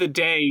end of the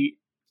day,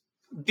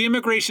 the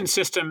immigration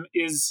system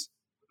is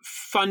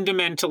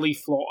fundamentally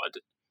flawed.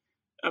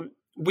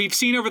 We've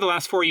seen over the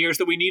last 4 years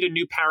that we need a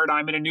new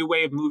paradigm and a new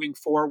way of moving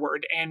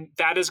forward, and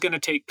that is going to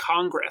take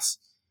Congress.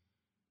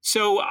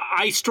 So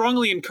I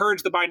strongly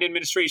encourage the Biden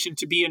administration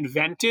to be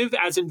inventive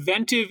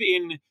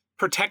in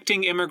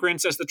protecting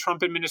immigrants as the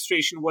Trump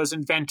administration was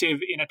inventive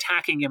in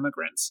attacking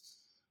immigrants.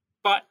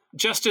 But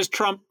just as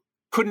Trump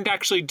couldn't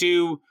actually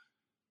do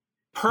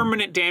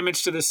permanent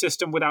damage to the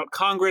system without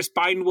Congress,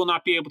 Biden will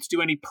not be able to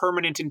do any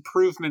permanent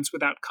improvements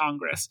without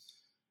Congress.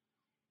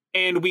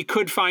 And we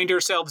could find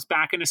ourselves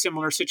back in a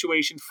similar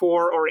situation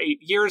 4 or 8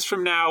 years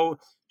from now,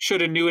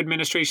 should a new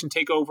administration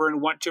take over and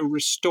want to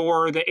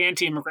restore the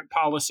anti-immigrant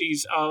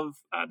policies of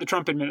the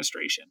Trump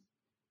administration.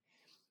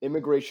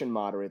 Immigration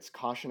moderates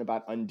caution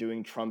about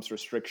undoing Trump's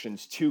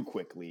restrictions too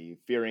quickly,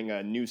 fearing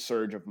a new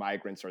surge of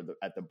migrants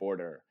at the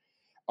border.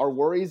 Are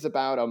worries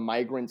about a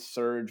migrant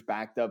surge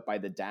backed up by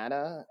the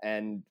data?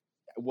 And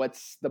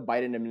what's the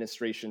Biden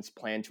administration's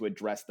plan to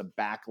address the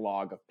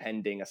backlog of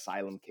pending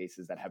asylum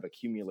cases that have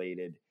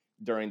accumulated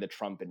during the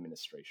Trump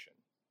administration?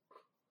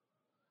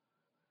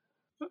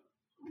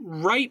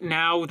 Right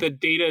now, the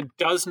data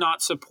does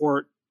not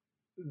support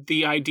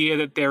the idea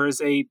that there is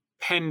a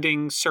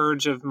pending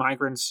surge of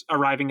migrants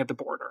arriving at the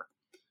border.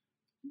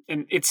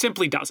 And it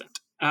simply doesn't.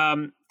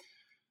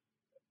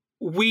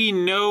 We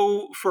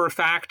know for a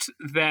fact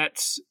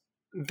that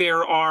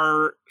there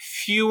are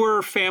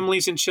fewer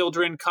families and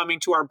children coming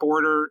to our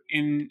border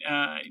in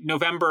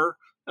November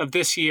of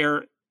this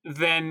year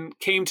than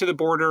came to the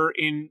border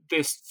in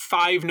this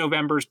 5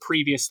 Novembers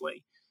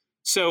previously.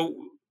 So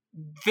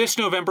this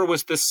November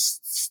was the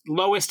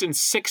lowest in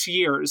 6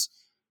 years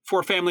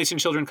for families and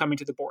children coming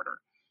to the border.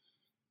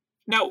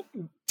 Now,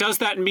 does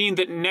that mean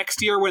that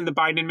next year when the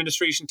Biden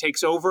administration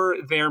takes over,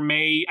 there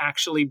may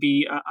actually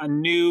be a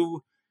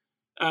new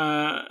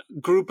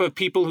group of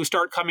people who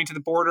start coming to the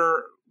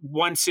border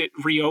once it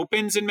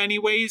reopens in many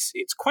ways?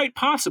 It's quite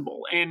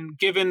possible. And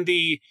given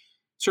the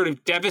sort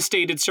of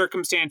devastated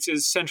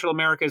circumstances Central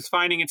America is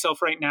finding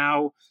itself right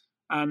now,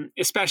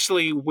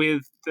 especially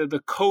with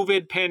the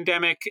COVID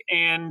pandemic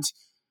and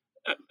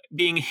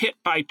being hit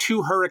by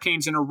 2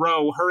 hurricanes in a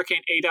row,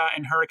 Hurricane Eta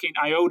and Hurricane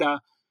Iota,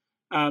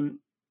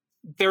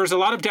 there's a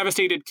lot of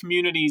devastated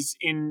communities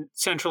in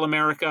Central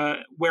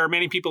America where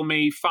many people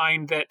may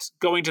find that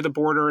going to the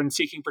border and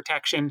seeking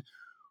protection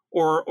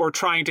or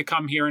trying to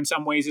come here in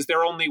some ways is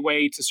their only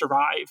way to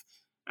survive.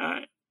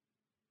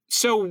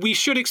 So we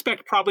should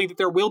expect probably that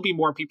there will be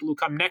more people who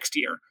come next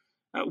year.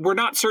 We're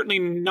certainly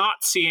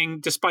not seeing,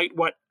 despite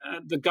what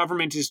the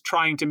government is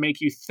trying to make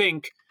you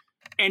think,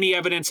 any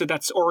evidence that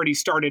that's already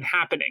started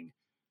happening.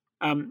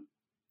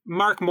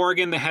 Mark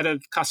Morgan, the head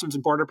of Customs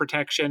and Border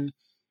Protection,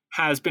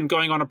 has been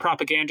going on a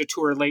propaganda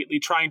tour lately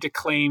trying to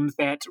claim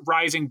that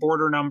rising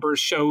border numbers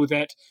show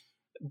that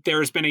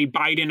there's been a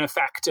Biden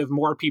effect of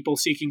more people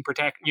seeking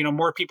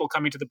more people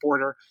coming to the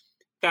border.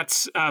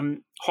 That's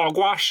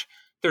hogwash.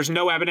 There's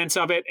no evidence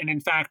of it. And in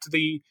fact,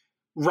 the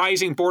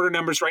rising border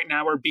numbers right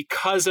now are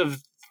because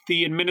of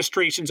the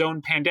administration's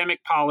own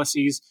pandemic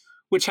policies,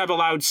 which have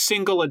allowed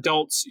single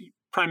adults,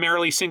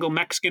 primarily single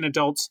Mexican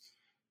adults,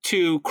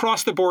 to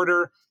cross the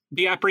border,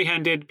 be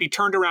apprehended, be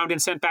turned around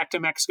and sent back to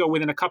Mexico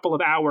within a couple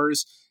of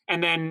hours,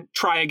 and then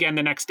try again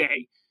the next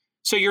day.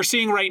 So you're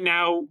seeing right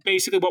now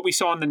basically what we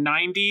saw in the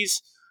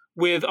 90s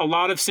with a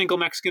lot of single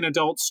Mexican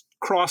adults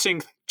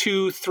crossing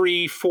 2,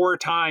 3, 4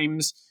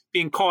 times,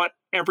 being caught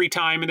every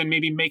time, and then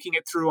maybe making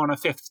it through on a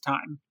 5th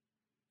time.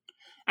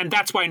 And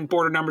that's why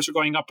border numbers are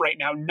going up right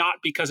now, not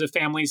because of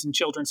families and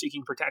children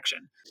seeking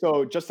protection.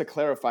 So just to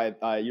clarify,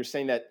 you're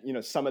saying that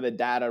some of the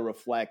data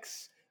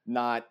reflects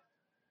not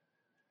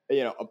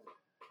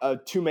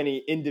too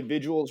many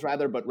individuals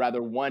but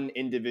rather one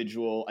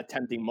individual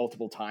attempting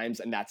multiple times,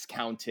 and that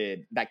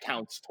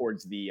counts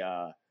towards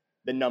the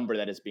number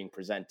that is being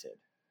presented.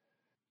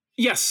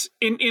 Yes.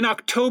 In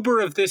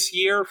October of this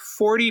year,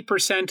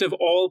 40% of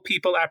all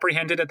people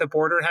apprehended at the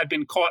border had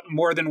been caught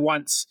more than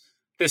once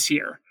this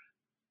year.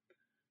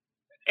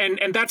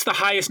 And that's the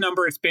highest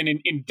number it's been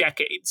in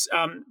decades.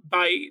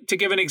 To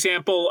give an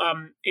example,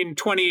 in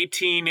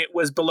 2018, it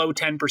was below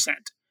 10%.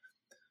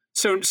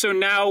 So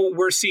now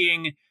we're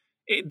seeing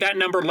that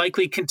number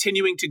likely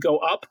continuing to go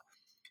up,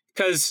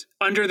 because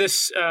under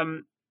this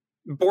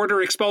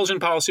border expulsion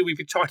policy we've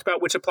talked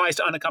about, which applies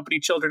to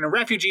unaccompanied children and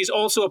refugees,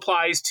 also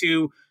applies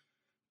to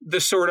the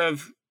sort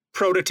of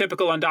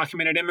prototypical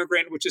undocumented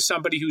immigrant, which is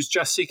somebody who's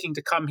just seeking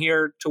to come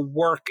here to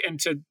work and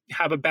to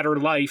have a better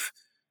life,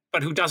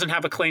 but who doesn't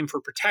have a claim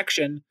for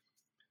protection.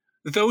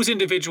 Those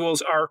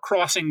individuals are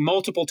crossing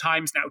multiple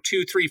times now,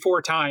 2, 3,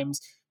 4 times,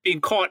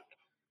 being caught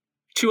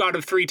 2 out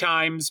of 3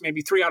 times,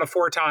 maybe 3 out of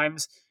 4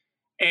 times,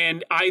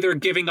 and either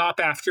giving up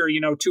after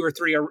 2 or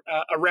 3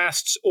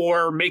 arrests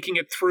or making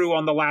it through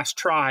on the last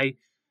try.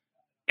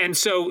 And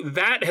so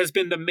that has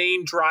been the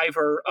main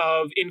driver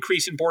of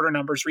increase in border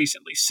numbers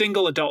recently,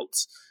 single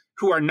adults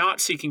who are not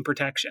seeking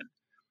protection,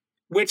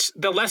 which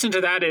the lesson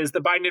to that is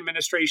the Biden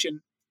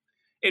administration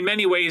in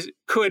many ways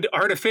could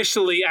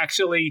artificially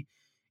actually,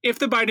 if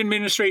the Biden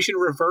administration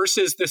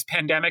reverses this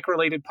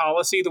pandemic-related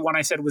policy, the one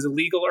I said was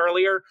illegal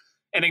earlier,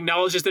 and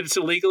acknowledges that it's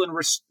illegal and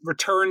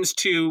returns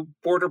to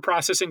border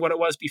processing what it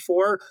was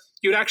before,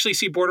 you'd actually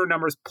see border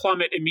numbers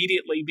plummet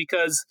immediately,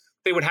 because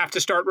they would have to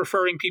start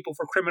referring people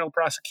for criminal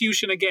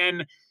prosecution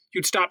again.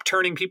 You'd stop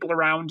turning people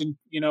around in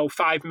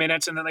 5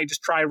 minutes, and then they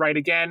just try right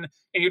again.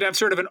 And you'd have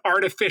sort of an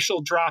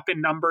artificial drop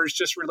in numbers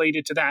just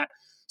related to that.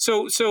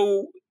 So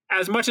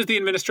as much as the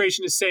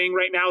administration is saying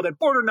right now that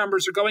border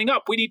numbers are going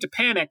up, we need to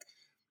panic,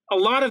 a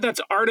lot of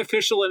that's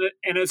artificial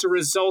and as a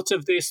result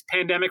of this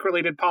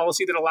pandemic-related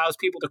policy that allows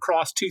people to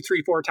cross 2,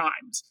 3, 4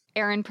 times.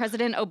 Aaron,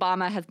 President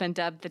Obama has been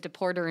dubbed the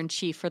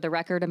deporter-in-chief for the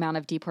record amount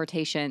of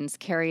deportations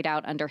carried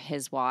out under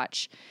his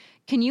watch.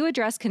 Can you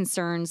address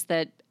concerns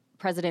that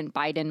President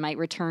Biden might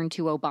return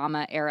to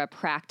Obama-era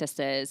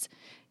practices?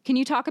 Can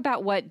you talk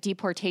about what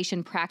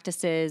deportation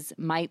practices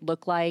might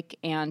look like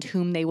and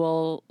whom they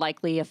will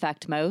likely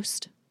affect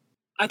most?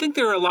 I think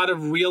there are a lot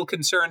of real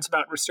concerns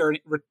about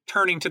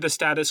returning to the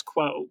status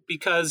quo,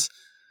 because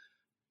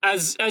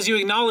as you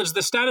acknowledge,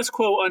 the status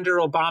quo under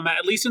Obama,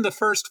 at least in the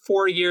first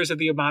 4 years of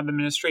the Obama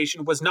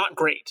administration, was not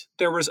great.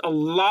 There was a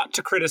lot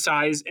to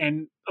criticize,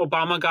 and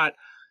Obama got,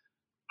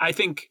 I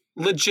think,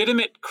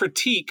 legitimate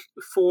critique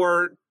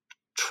for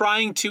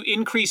trying to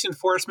increase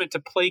enforcement to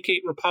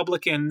placate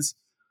Republicans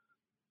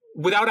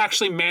without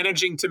actually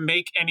managing to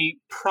make any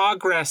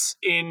progress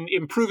in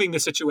improving the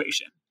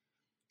situation.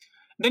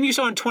 Then you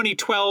saw in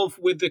 2012,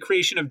 with the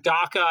creation of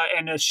DACA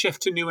and a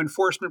shift to new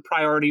enforcement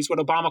priorities, what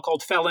Obama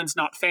called felons,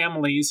 not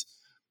families,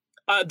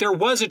 there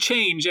was a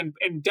change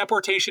and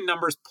deportation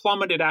numbers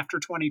plummeted after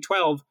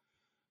 2012.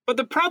 But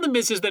the problem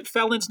is that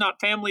felons not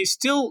families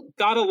still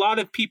got a lot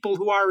of people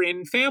who are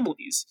in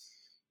families.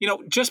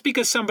 Just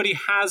because somebody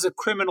has a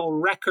criminal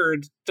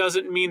record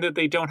doesn't mean that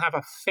they don't have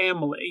a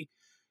family.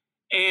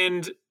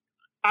 And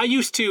I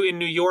used to, in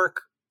New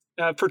York,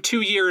 for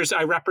 2 years,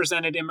 I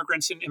represented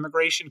immigrants in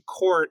immigration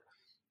court,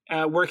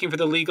 working for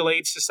the Legal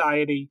Aid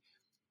Society.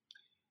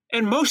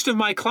 And most of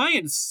my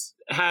clients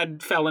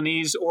had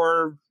felonies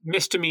or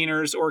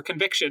misdemeanors or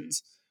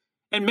convictions.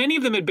 And many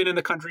of them had been in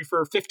the country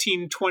for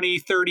 15, 20,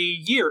 30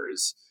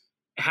 years,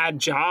 had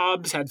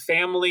jobs, had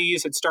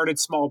families, had started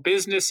small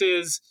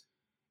businesses,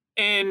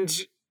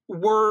 and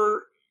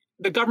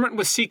the government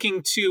was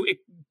seeking to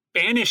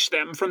banish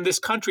them from this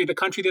country, the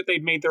country that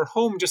they'd made their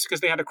home, just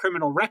because they had a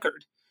criminal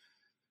record.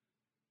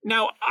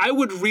 Now, I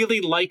would really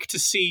like to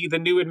see the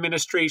new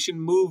administration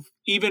move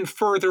even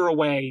further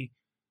away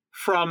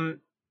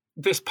from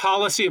this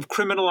policy of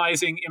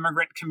criminalizing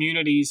immigrant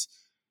communities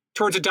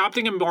towards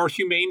adopting a more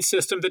humane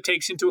system that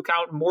takes into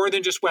account more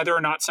than just whether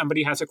or not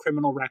somebody has a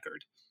criminal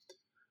record.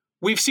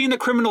 We've seen the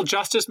criminal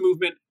justice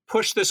movement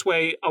push this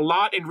way a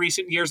lot in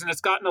recent years, and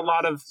it's gotten a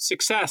lot of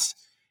success.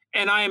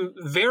 And I am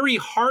very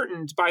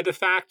heartened by the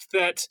fact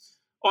that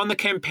on the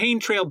campaign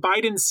trail,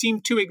 Biden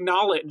seemed to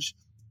acknowledge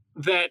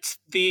that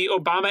the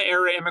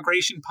Obama-era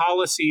immigration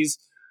policies,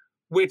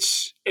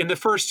 which in the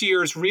first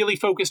years really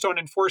focused on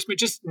enforcement,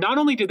 just not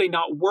only did they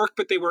not work,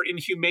 but they were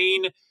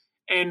inhumane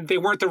and they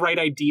weren't the right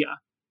idea.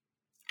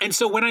 And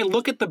so when I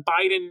look at the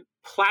Biden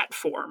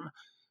platform,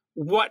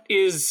 what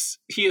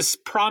he has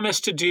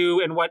promised to do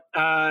and what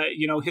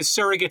his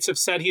surrogates have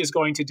said he is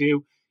going to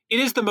do, it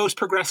is the most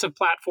progressive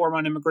platform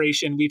on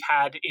immigration we've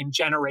had in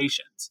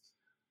generations.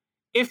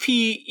 If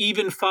he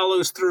even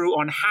follows through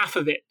on half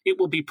of it, it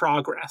will be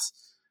progress.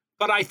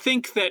 But I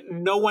think that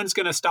no one's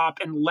going to stop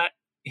and let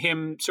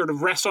him sort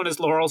of rest on his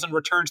laurels and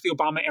return to the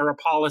Obama-era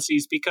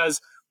policies,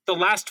 because the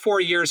last 4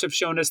 years have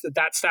shown us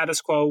that status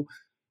quo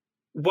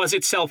was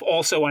itself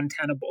also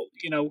untenable.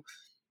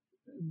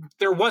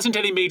 There wasn't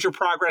any major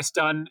progress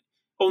done,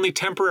 only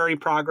temporary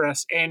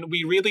progress, and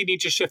we really need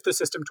to shift the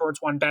system towards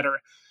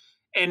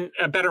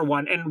a better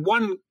one. And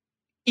one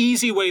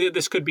easy way that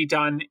this could be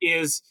done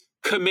is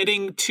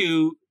committing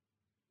to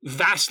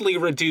vastly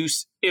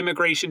reduce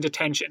immigration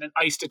detention and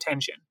ICE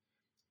detention.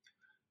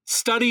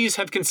 Studies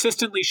have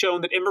consistently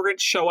shown that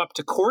immigrants show up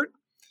to court,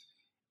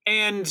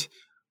 and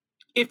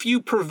if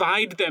you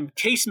provide them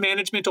case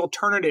management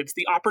alternatives,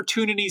 the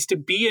opportunities to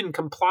be in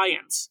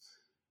compliance,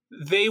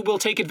 they will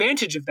take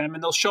advantage of them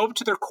and they'll show up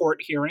to their court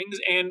hearings.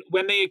 And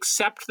when they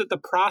accept that the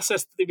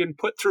process that they've been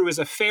put through is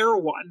a fair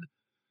one,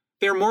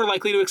 they're more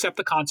likely to accept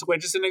the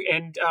consequences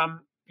and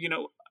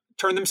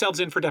turn themselves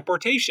in for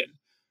deportation.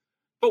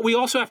 But we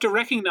also have to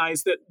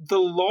recognize that the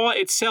law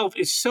itself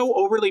is so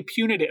overly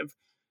punitive.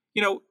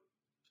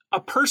 A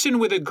person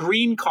with a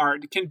green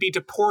card can be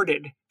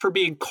deported for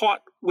being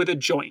caught with a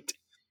joint.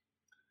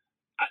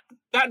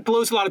 That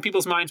blows a lot of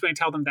people's minds when I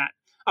tell them that.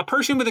 A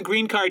person with a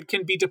green card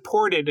can be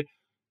deported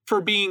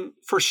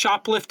for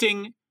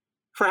shoplifting,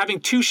 for having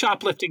 2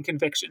 shoplifting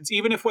convictions,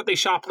 even if what they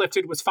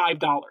shoplifted was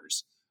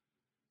 $5.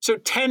 So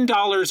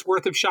 $10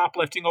 worth of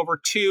shoplifting over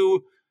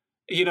 2,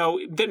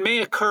 that may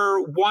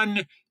occur,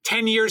 one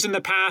 10 years in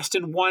the past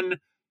and one,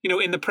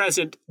 in the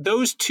present.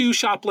 Those 2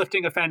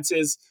 shoplifting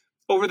offenses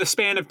over the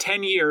span of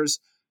 10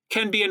 years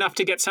can be enough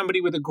to get somebody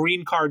with a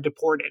green card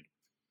deported.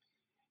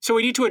 So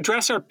we need to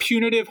address our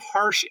punitive,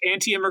 harsh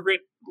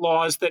anti-immigrant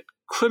laws that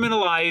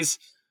criminalize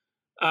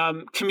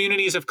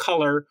communities of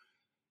color.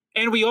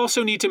 And we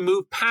also need to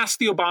move past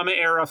the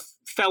Obama-era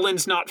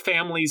felons, not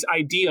families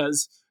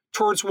ideas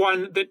towards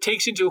one that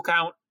takes into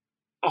account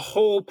a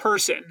whole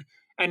person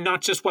and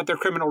not just what their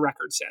criminal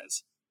record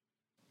says.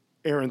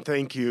 Aaron,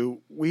 thank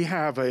you. We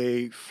have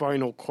a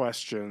final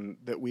question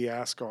that we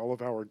ask all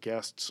of our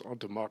guests on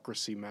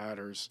Democracy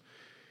Matters.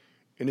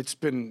 And it's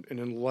been an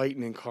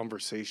enlightening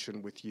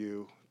conversation with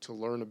you to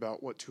learn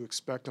about what to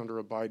expect under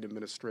a Biden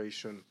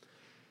administration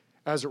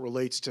as it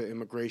relates to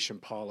immigration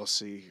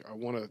policy. I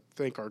want to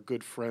thank our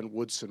good friend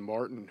Woodson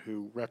Martin,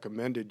 who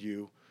recommended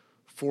you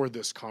for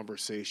this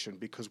conversation,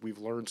 because we've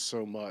learned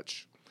so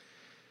much.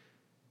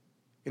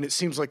 And it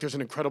seems like there's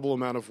an incredible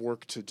amount of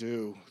work to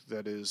do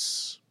that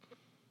is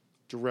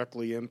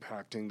directly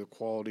impacting the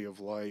quality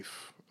of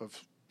life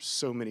of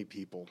so many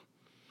people.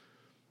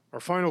 Our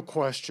final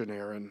question,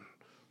 Aaron,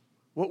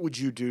 what would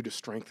you do to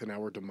strengthen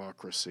our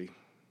democracy?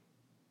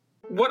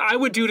 What I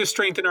would do to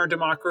strengthen our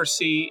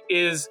democracy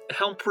is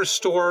help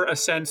restore a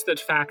sense that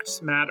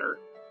facts matter.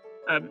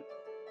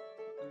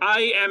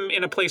 I am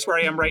in a place where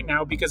I am right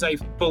now because I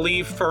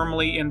believe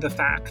firmly in the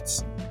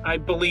facts. I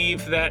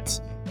believe that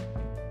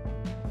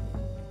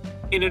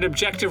in an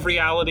objective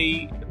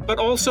reality, but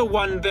also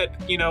one that,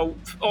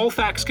 all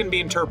facts can be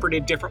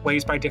interpreted different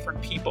ways by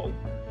different people.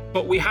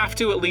 But we have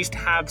to at least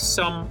have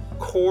some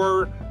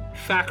core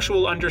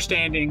factual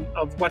understanding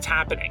of what's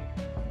happening.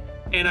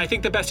 And I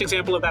think the best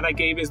example of that I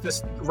gave is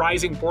this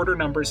rising border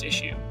numbers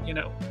issue.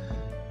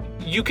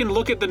 you can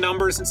look at the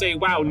numbers and say,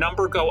 wow,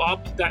 number go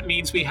up, that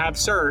means we have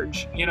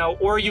surge,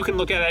 or you can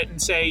look at it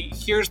and say,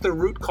 here's the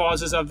root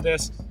causes of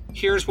this,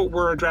 here's what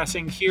we're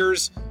addressing,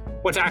 here's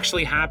what's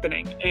actually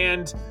happening.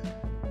 And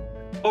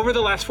over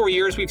the last 4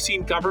 years, we've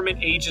seen government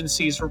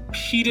agencies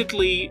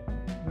repeatedly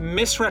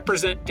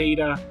misrepresent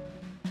data,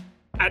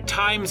 at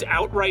times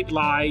outright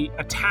lie,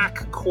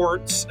 attack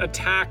courts,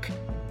 attack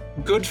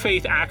good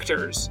faith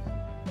actors.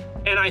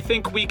 And I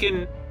think we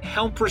can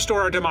help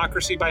restore our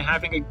democracy by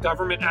having a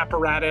government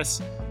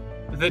apparatus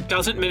that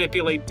doesn't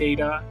manipulate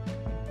data,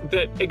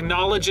 that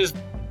acknowledges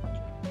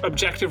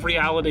objective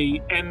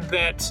reality, and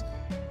that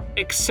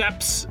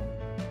accepts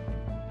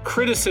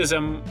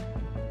criticism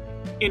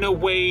in a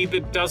way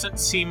that doesn't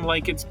seem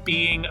like it's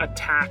being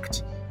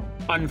attacked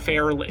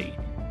unfairly.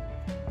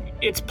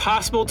 It's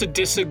possible to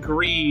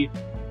disagree.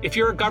 If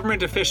you're a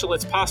government official,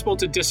 it's possible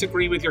to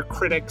disagree with your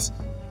critics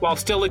while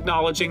still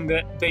acknowledging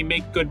that they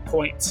make good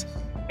points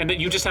and that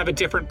you just have a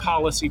different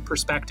policy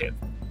perspective.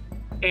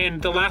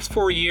 And the last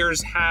 4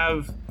 years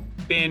have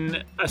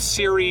been a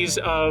series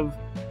of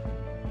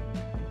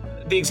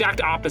the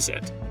exact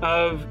opposite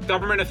of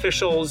government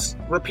officials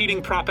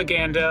repeating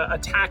propaganda,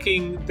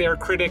 attacking their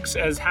critics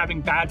as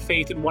having bad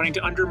faith and wanting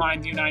to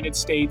undermine the United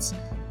States,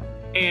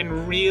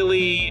 and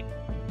really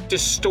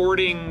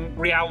distorting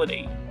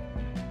reality.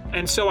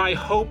 And so I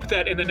hope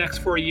that in the next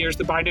 4 years,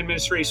 the Biden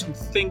administration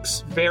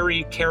thinks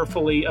very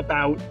carefully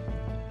about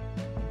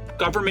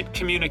government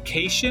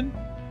communication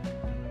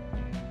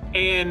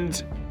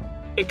and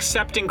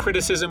accepting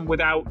criticism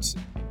without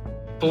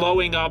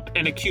blowing up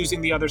and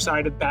accusing the other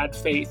side of bad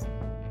faith.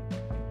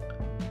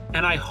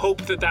 And I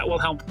hope that that will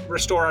help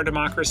restore our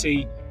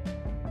democracy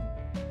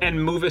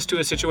and move us to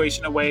a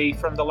situation away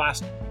from the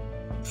last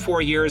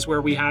 4 years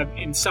where we have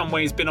in some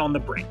ways been on the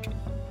brink.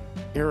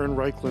 Aaron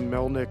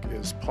Reichlin-Melnick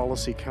is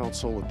Policy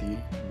Counsel at the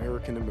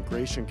American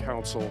Immigration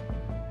Council.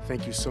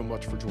 Thank you so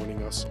much for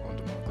joining us on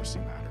Democracy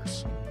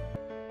Matters.